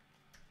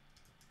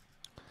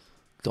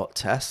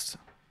 .test.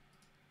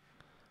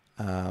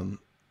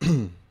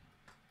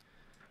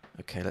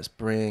 Okay, let's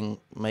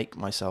make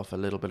myself a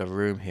little bit of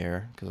room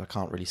here because I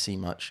can't really see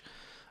much.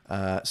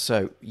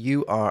 So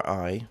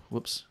URI,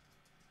 whoops,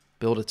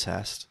 build a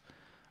test,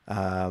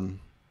 and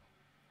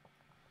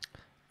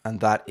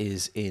that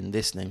is in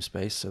this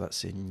namespace, so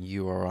that's in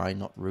URI,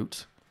 not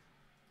root.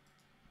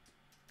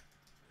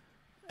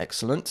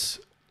 Excellent.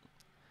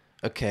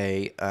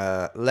 Okay,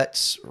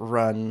 let's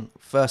run,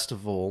 first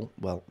of all,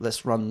 well,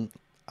 let's run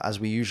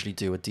as we usually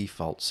do a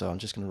default. So I'm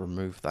just going to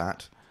remove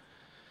that.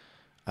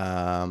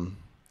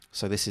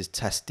 So this is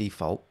test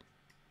default.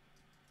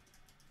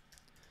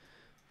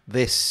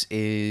 This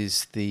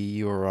is the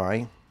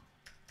URI.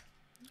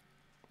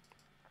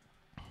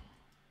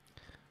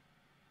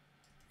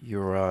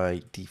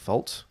 URI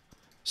default.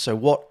 So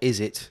what is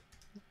it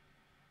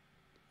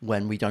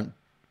when we don't,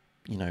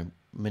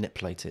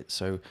 manipulate it?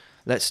 So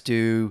let's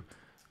do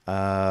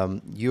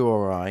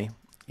URI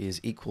is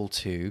equal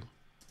to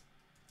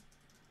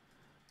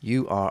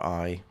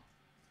URI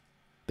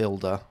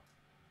builder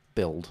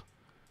build,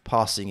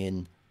 passing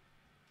in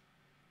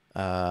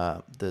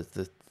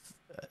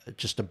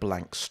just a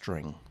blank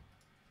string,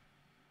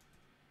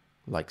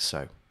 like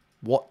so.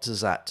 What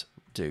does that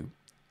do?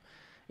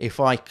 If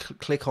I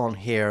click on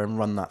here and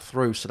run that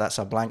through, so that's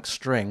a blank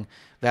string,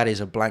 that is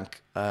a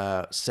blank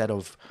set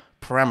of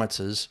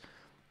parameters.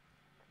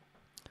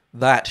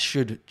 That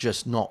should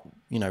just not,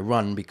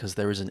 run because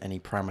there isn't any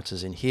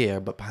parameters in here,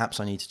 but perhaps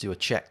I need to do a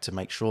check to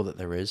make sure that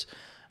there is.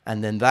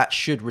 And then that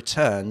should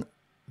return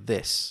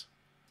this.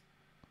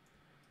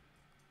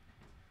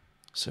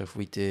 So if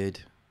we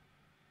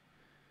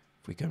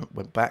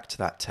went back to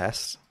that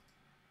test,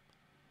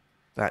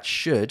 that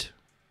should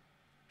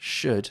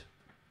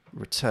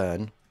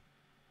return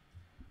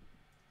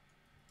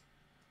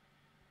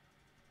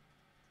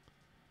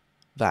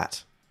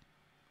that.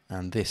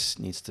 And this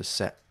needs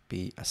to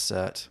be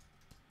assert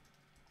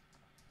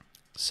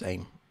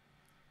same.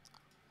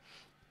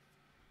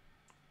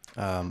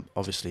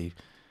 Obviously,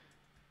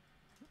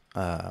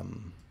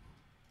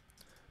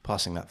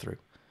 passing that through.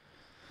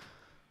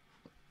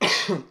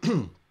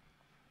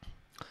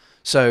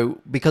 So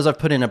because I've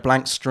put in a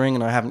blank string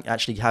and I haven't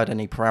actually had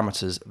any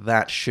parameters,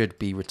 that should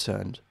be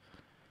returned.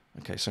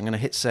 Okay, so I'm going to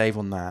hit save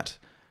on that.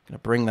 I'm going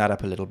to bring that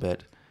up a little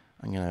bit.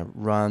 I'm going to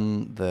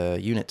run the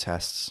unit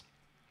tests.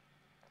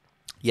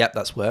 Yep,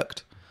 that's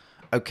worked.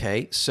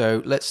 Okay,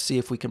 so let's see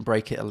if we can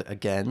break it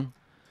again.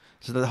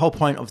 So the whole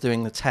point of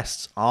doing the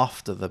tests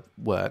after the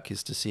work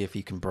is to see if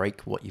you can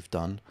break what you've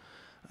done.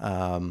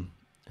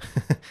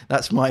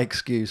 That's my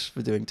excuse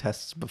for doing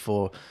tests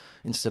before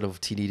instead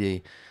of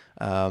TDD.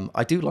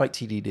 I do like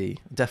TDD,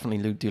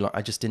 definitely do like.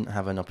 I just didn't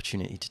have an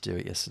opportunity to do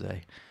it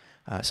yesterday.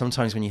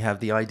 Sometimes when you have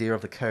the idea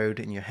of the code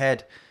in your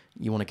head,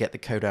 you want to get the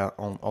code out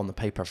on the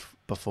paper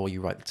before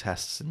you write the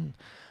tests, and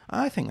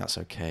I think that's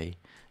okay.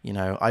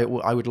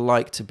 I would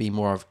like to be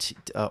more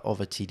of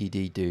a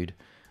TDD dude.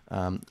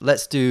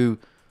 Let's do.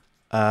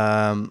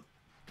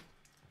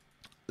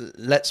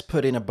 Let's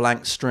put in a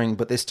blank string,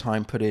 but this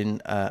time put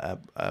in a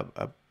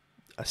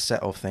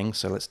set of things.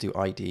 So let's do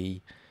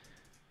ID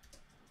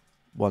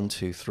 1,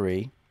 2,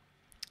 3.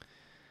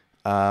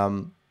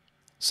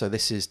 So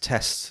this is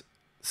test.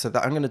 So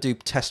that I'm going to do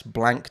test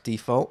blank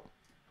default,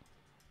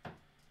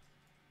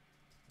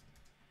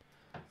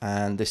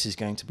 and this is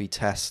going to be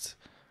test.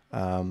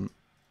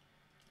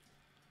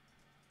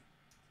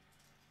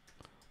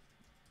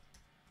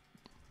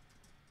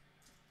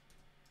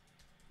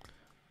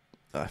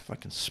 If I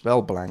can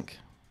spell blank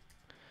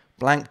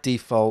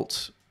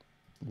default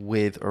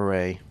with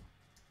array.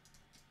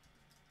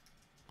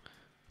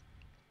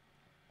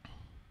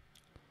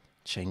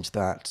 Change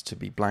that to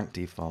be blank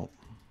default.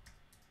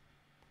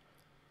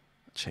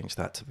 Change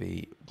that to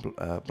be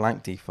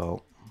blank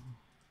default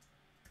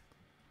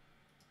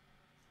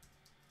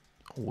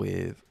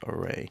with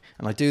array.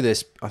 And I do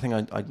this, I think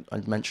I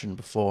mentioned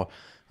before,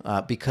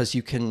 because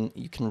you can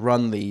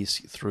run these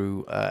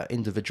through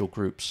individual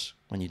groups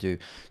when you do.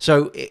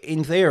 So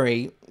in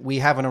theory, we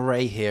have an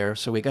array here,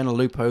 so we're going to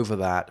loop over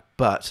that.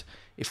 But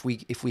if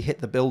we hit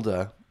the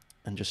builder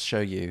and just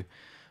show you,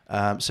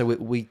 so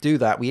we do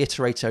that, we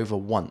iterate over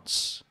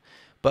once.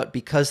 But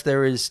because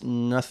there is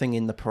nothing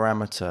in the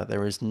parameter,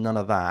 there is none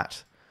of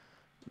that,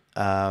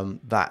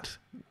 that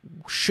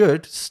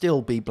should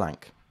still be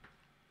blank.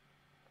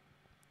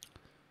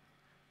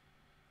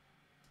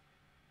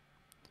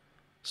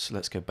 So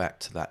let's go back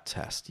to that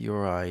test,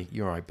 URI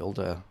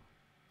builder.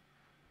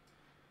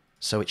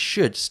 So it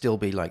should still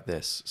be like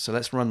this. So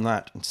let's run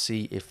that and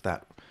see if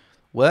that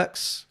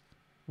works,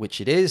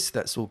 which it is.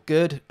 That's all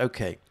good.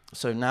 Okay,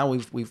 so now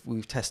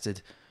we've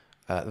tested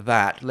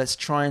that. Let's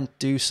try and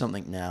do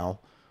something now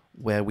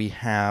where we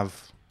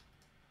have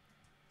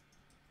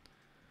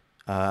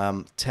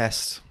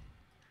test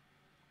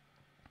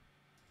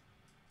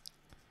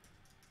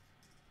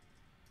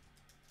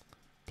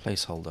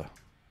placeholder.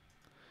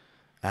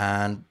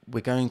 And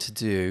we're going to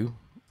do,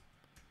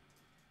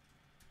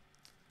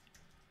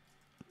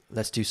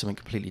 let's do something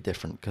completely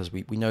different because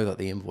we know that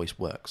the invoice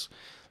works.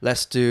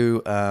 Let's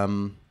do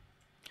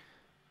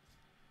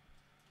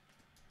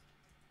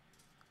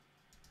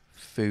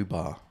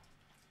foobar.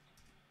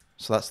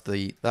 So that's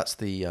the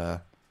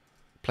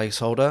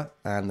placeholder,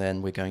 and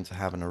then we're going to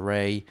have an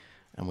array,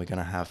 and we're going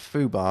to have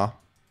foobar,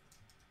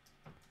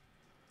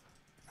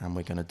 and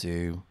we're going to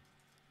do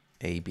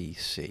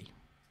ABC.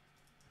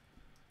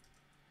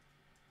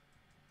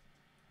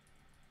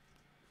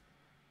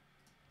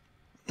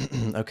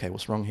 Okay,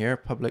 what's wrong here?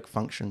 Public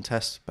function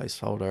test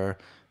placeholder.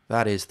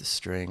 That is the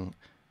string.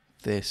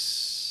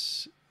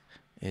 This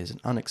is an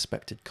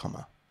unexpected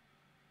comma.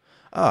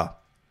 Ah.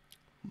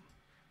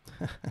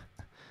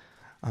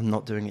 I'm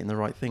not doing it in the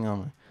right thing,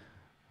 am I?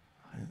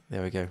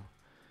 There we go.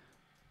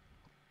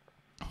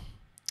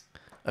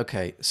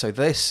 Okay, so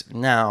this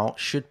now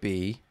should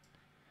be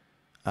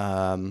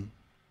 /ABC.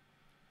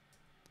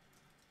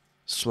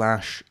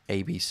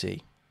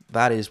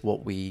 That is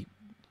what we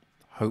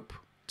hope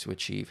to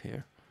achieve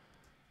here.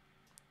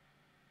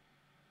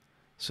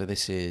 So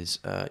this is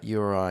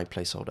URI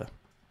placeholder.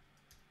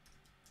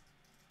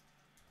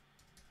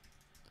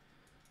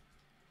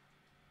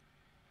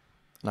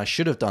 And I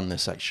should have done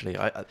this actually.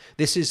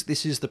 This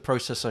is the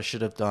process I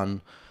should have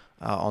done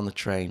on the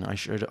train. I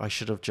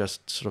should have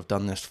just sort of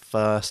done this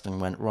first and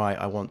went, right,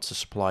 I want to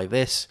supply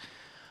this.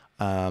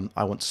 I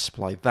want to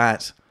supply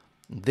that.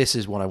 This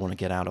is what I want to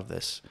get out of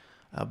this.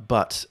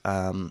 But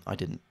I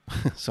didn't.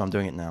 So I'm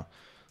doing it now.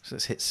 So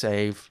let's hit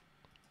save,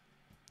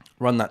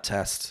 run that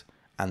test,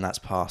 and that's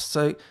passed.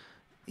 So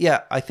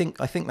yeah, I think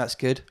that's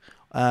good.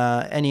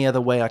 Any other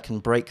way I can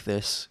break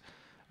this?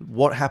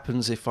 What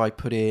happens if I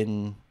put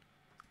in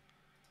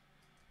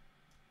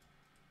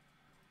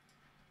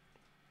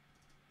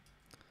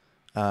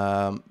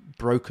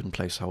broken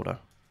placeholder?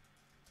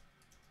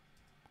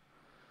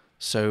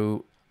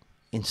 So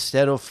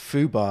instead of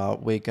foobar,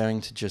 we're going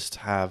to just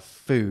have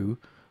foo,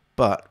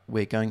 but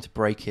we're going to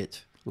break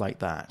it like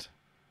that.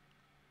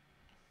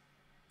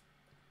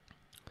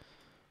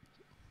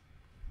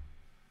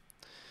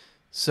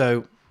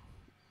 So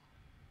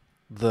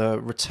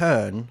the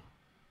return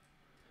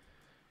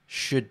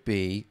should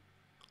be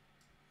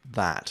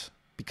that,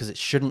 because it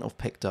shouldn't have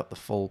picked up the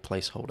full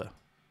placeholder.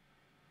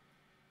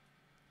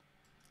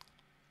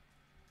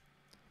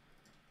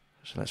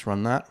 So let's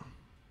run that.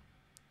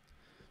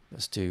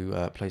 Let's do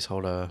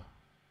placeholder.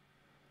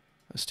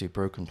 Let's do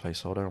broken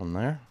placeholder on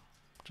there,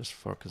 just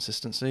for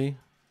consistency.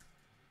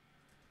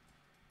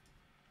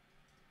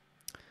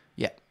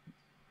 Yeah,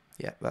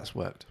 that's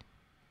worked.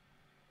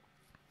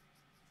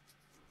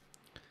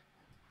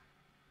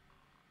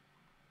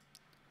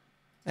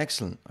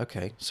 Excellent.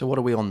 Okay, so what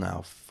are we on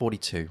now?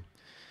 42.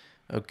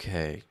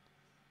 Okay,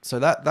 so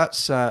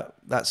that's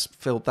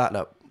filled that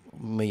up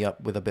me up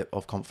with a bit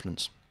of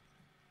confidence.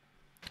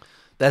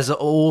 There's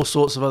all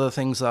sorts of other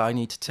things that I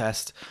need to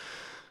test.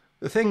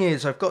 The thing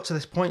is, I've got to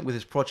this point with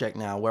this project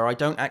now where I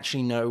don't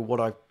actually know what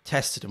I've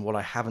tested and what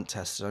I haven't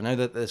tested. I know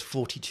that there's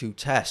 42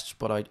 tests,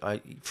 but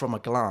I from a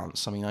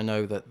glance, I mean, I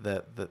know that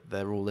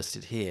they're all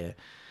listed here.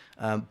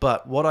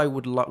 But what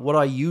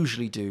I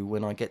usually do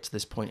when I get to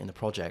this point in the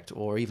project,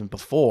 or even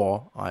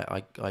before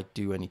I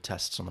do any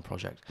tests on the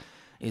project,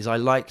 is I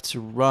like to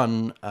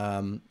run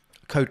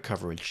code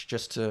coverage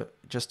just to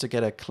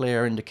get a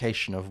clear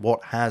indication of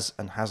what has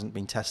and hasn't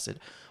been tested.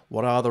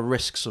 What are the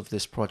risks of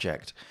this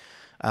project?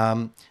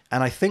 And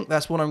I think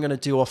that's what I'm going to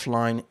do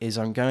offline. Is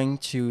I'm going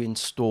to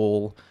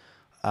install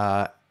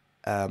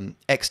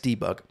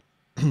XDebug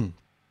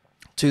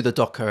to the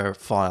Docker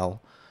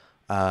file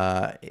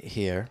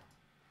here.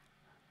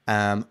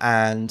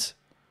 And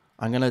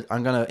I'm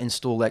gonna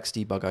install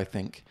XDebug, I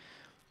think,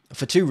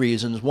 for two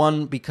reasons.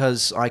 One,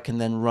 because I can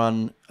then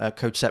run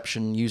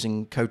Codeception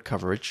using code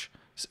coverage.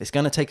 It's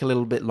going to take a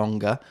little bit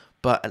longer,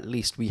 but at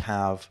least we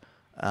have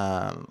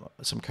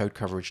some code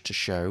coverage to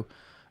show,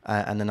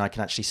 and then I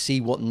can actually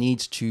see what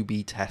needs to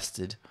be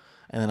tested,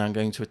 and then I'm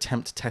going to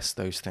attempt to test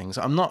those things.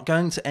 I'm not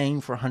going to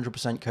aim for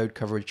 100% code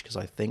coverage, because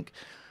I think,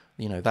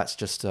 that's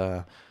just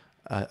a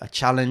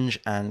challenge,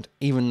 and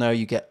even though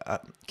you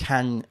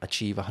can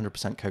achieve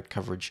 100% code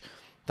coverage,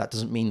 that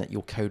doesn't mean that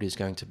your code is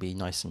going to be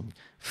nice and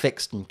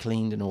fixed and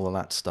cleaned and all of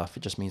that stuff.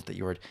 It just means that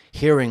you're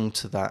adhering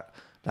to that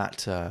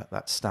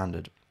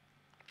standard.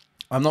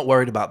 I'm not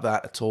worried about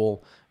that at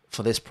all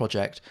for this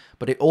project,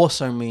 but it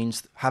also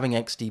means, having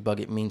XDebug,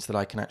 it means that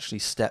I can actually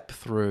step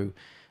through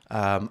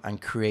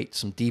and create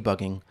some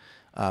debugging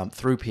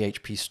through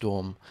PHP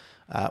Storm,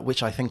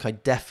 which I think I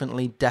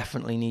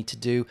definitely need to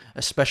do,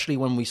 especially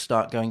when we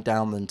start going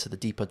down into the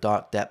deeper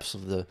dark depths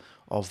of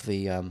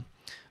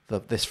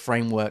this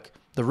framework.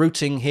 The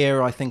routing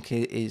here, I think,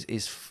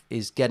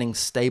 is getting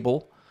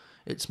stable.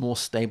 It's more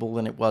stable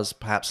than it was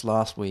perhaps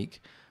last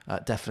week,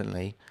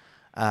 definitely.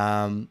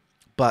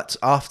 But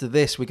after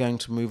this, we're going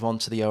to move on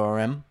to the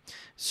ORM.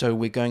 So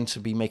we're going to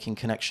be making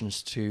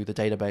connections to the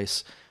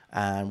database,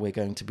 and we're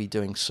going to be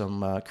doing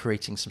some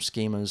creating some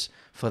schemas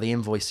for the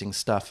invoicing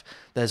stuff.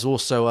 There's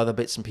also other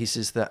bits and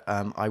pieces that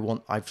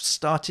I've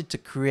started to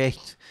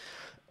create.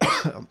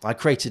 I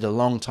created a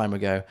long time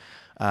ago.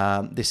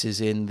 This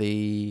is in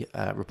the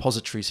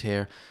repositories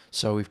here.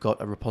 So we've got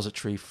a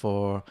repository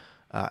for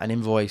an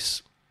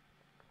invoice,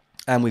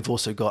 and we've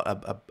also got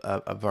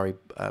a very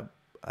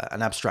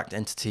an abstract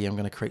entity. I'm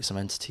going to create some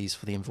entities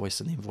for the invoice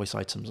and the invoice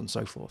items and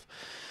so forth.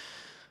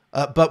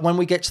 But when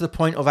we get to the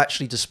point of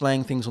actually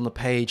displaying things on the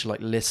page,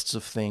 like lists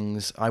of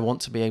things, I want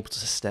to be able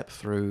to step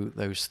through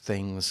those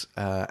things,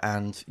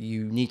 and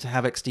you need to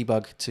have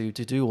XDebug to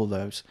do all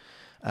those.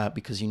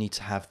 because you need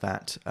to have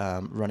that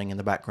running in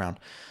the background.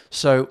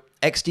 So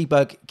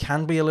XDebug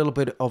can be a little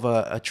bit of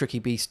a tricky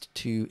beast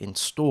to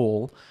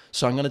install.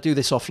 So I'm going to do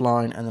this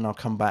offline, and then I'll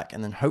come back,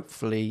 and then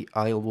hopefully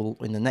I will,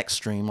 in the next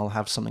stream, I'll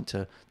have something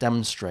to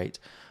demonstrate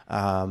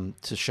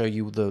to show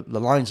you the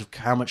lines of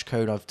how much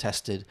code I've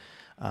tested.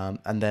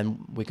 And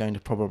then we're going to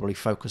probably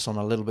focus on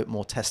a little bit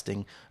more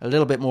testing, a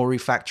little bit more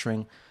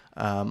refactoring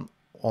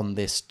on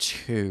this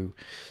too.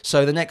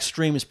 So the next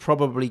stream is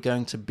probably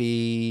going to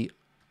be,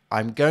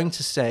 I'm going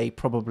to say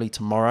probably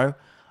tomorrow.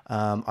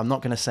 I'm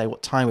not going to say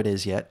what time it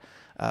is yet.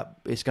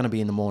 It's going to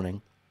be in the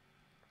morning.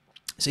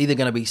 It's either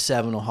going to be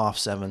 7 or half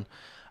 7.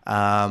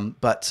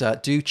 But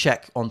do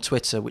check on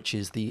Twitter, which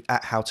is the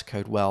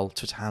 @HowToCodeWell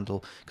Twitter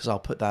handle, because I'll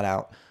put that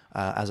out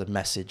as a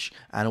message,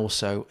 and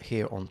also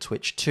here on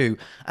Twitch too.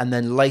 And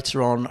then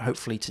later on,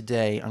 hopefully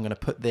today, I'm going to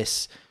put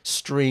this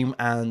stream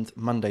and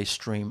Monday's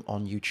stream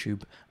on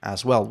YouTube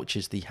as well, which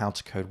is the How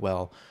to Code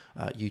Well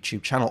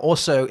YouTube channel.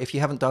 Also, if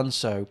you haven't done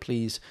so,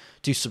 please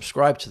do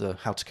subscribe to the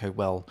How to Code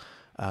Well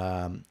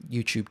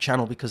YouTube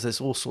channel, because there's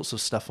all sorts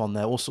of stuff on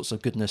there, all sorts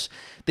of goodness.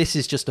 This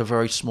is just a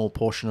very small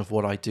portion of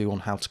what I do on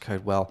How to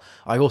Code Well.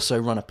 I also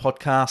run a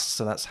podcast,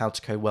 so that's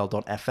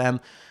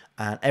howtocodewell.fm.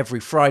 And every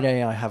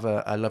Friday, I have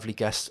a lovely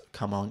guest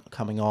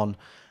coming on,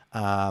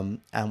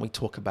 and we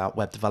talk about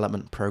web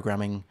development,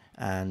 programming,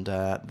 and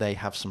they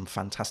have some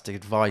fantastic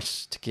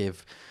advice to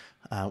give,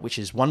 which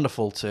is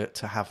wonderful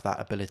to have that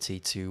ability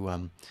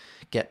to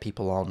get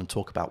people on and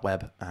talk about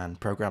web and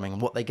programming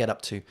and what they get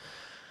up to.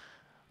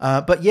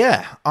 But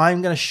yeah,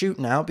 I'm going to shoot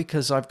now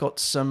because I've got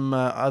some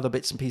other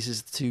bits and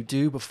pieces to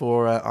do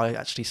before I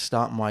actually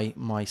start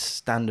my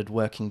standard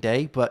working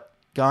day. But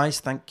guys,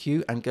 thank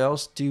you, and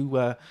girls, do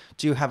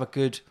have a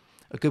good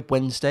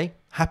Wednesday.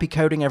 Happy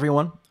coding,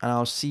 everyone, and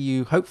I'll see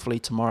you hopefully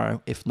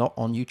tomorrow, if not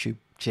on YouTube.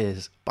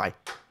 Cheers. Bye.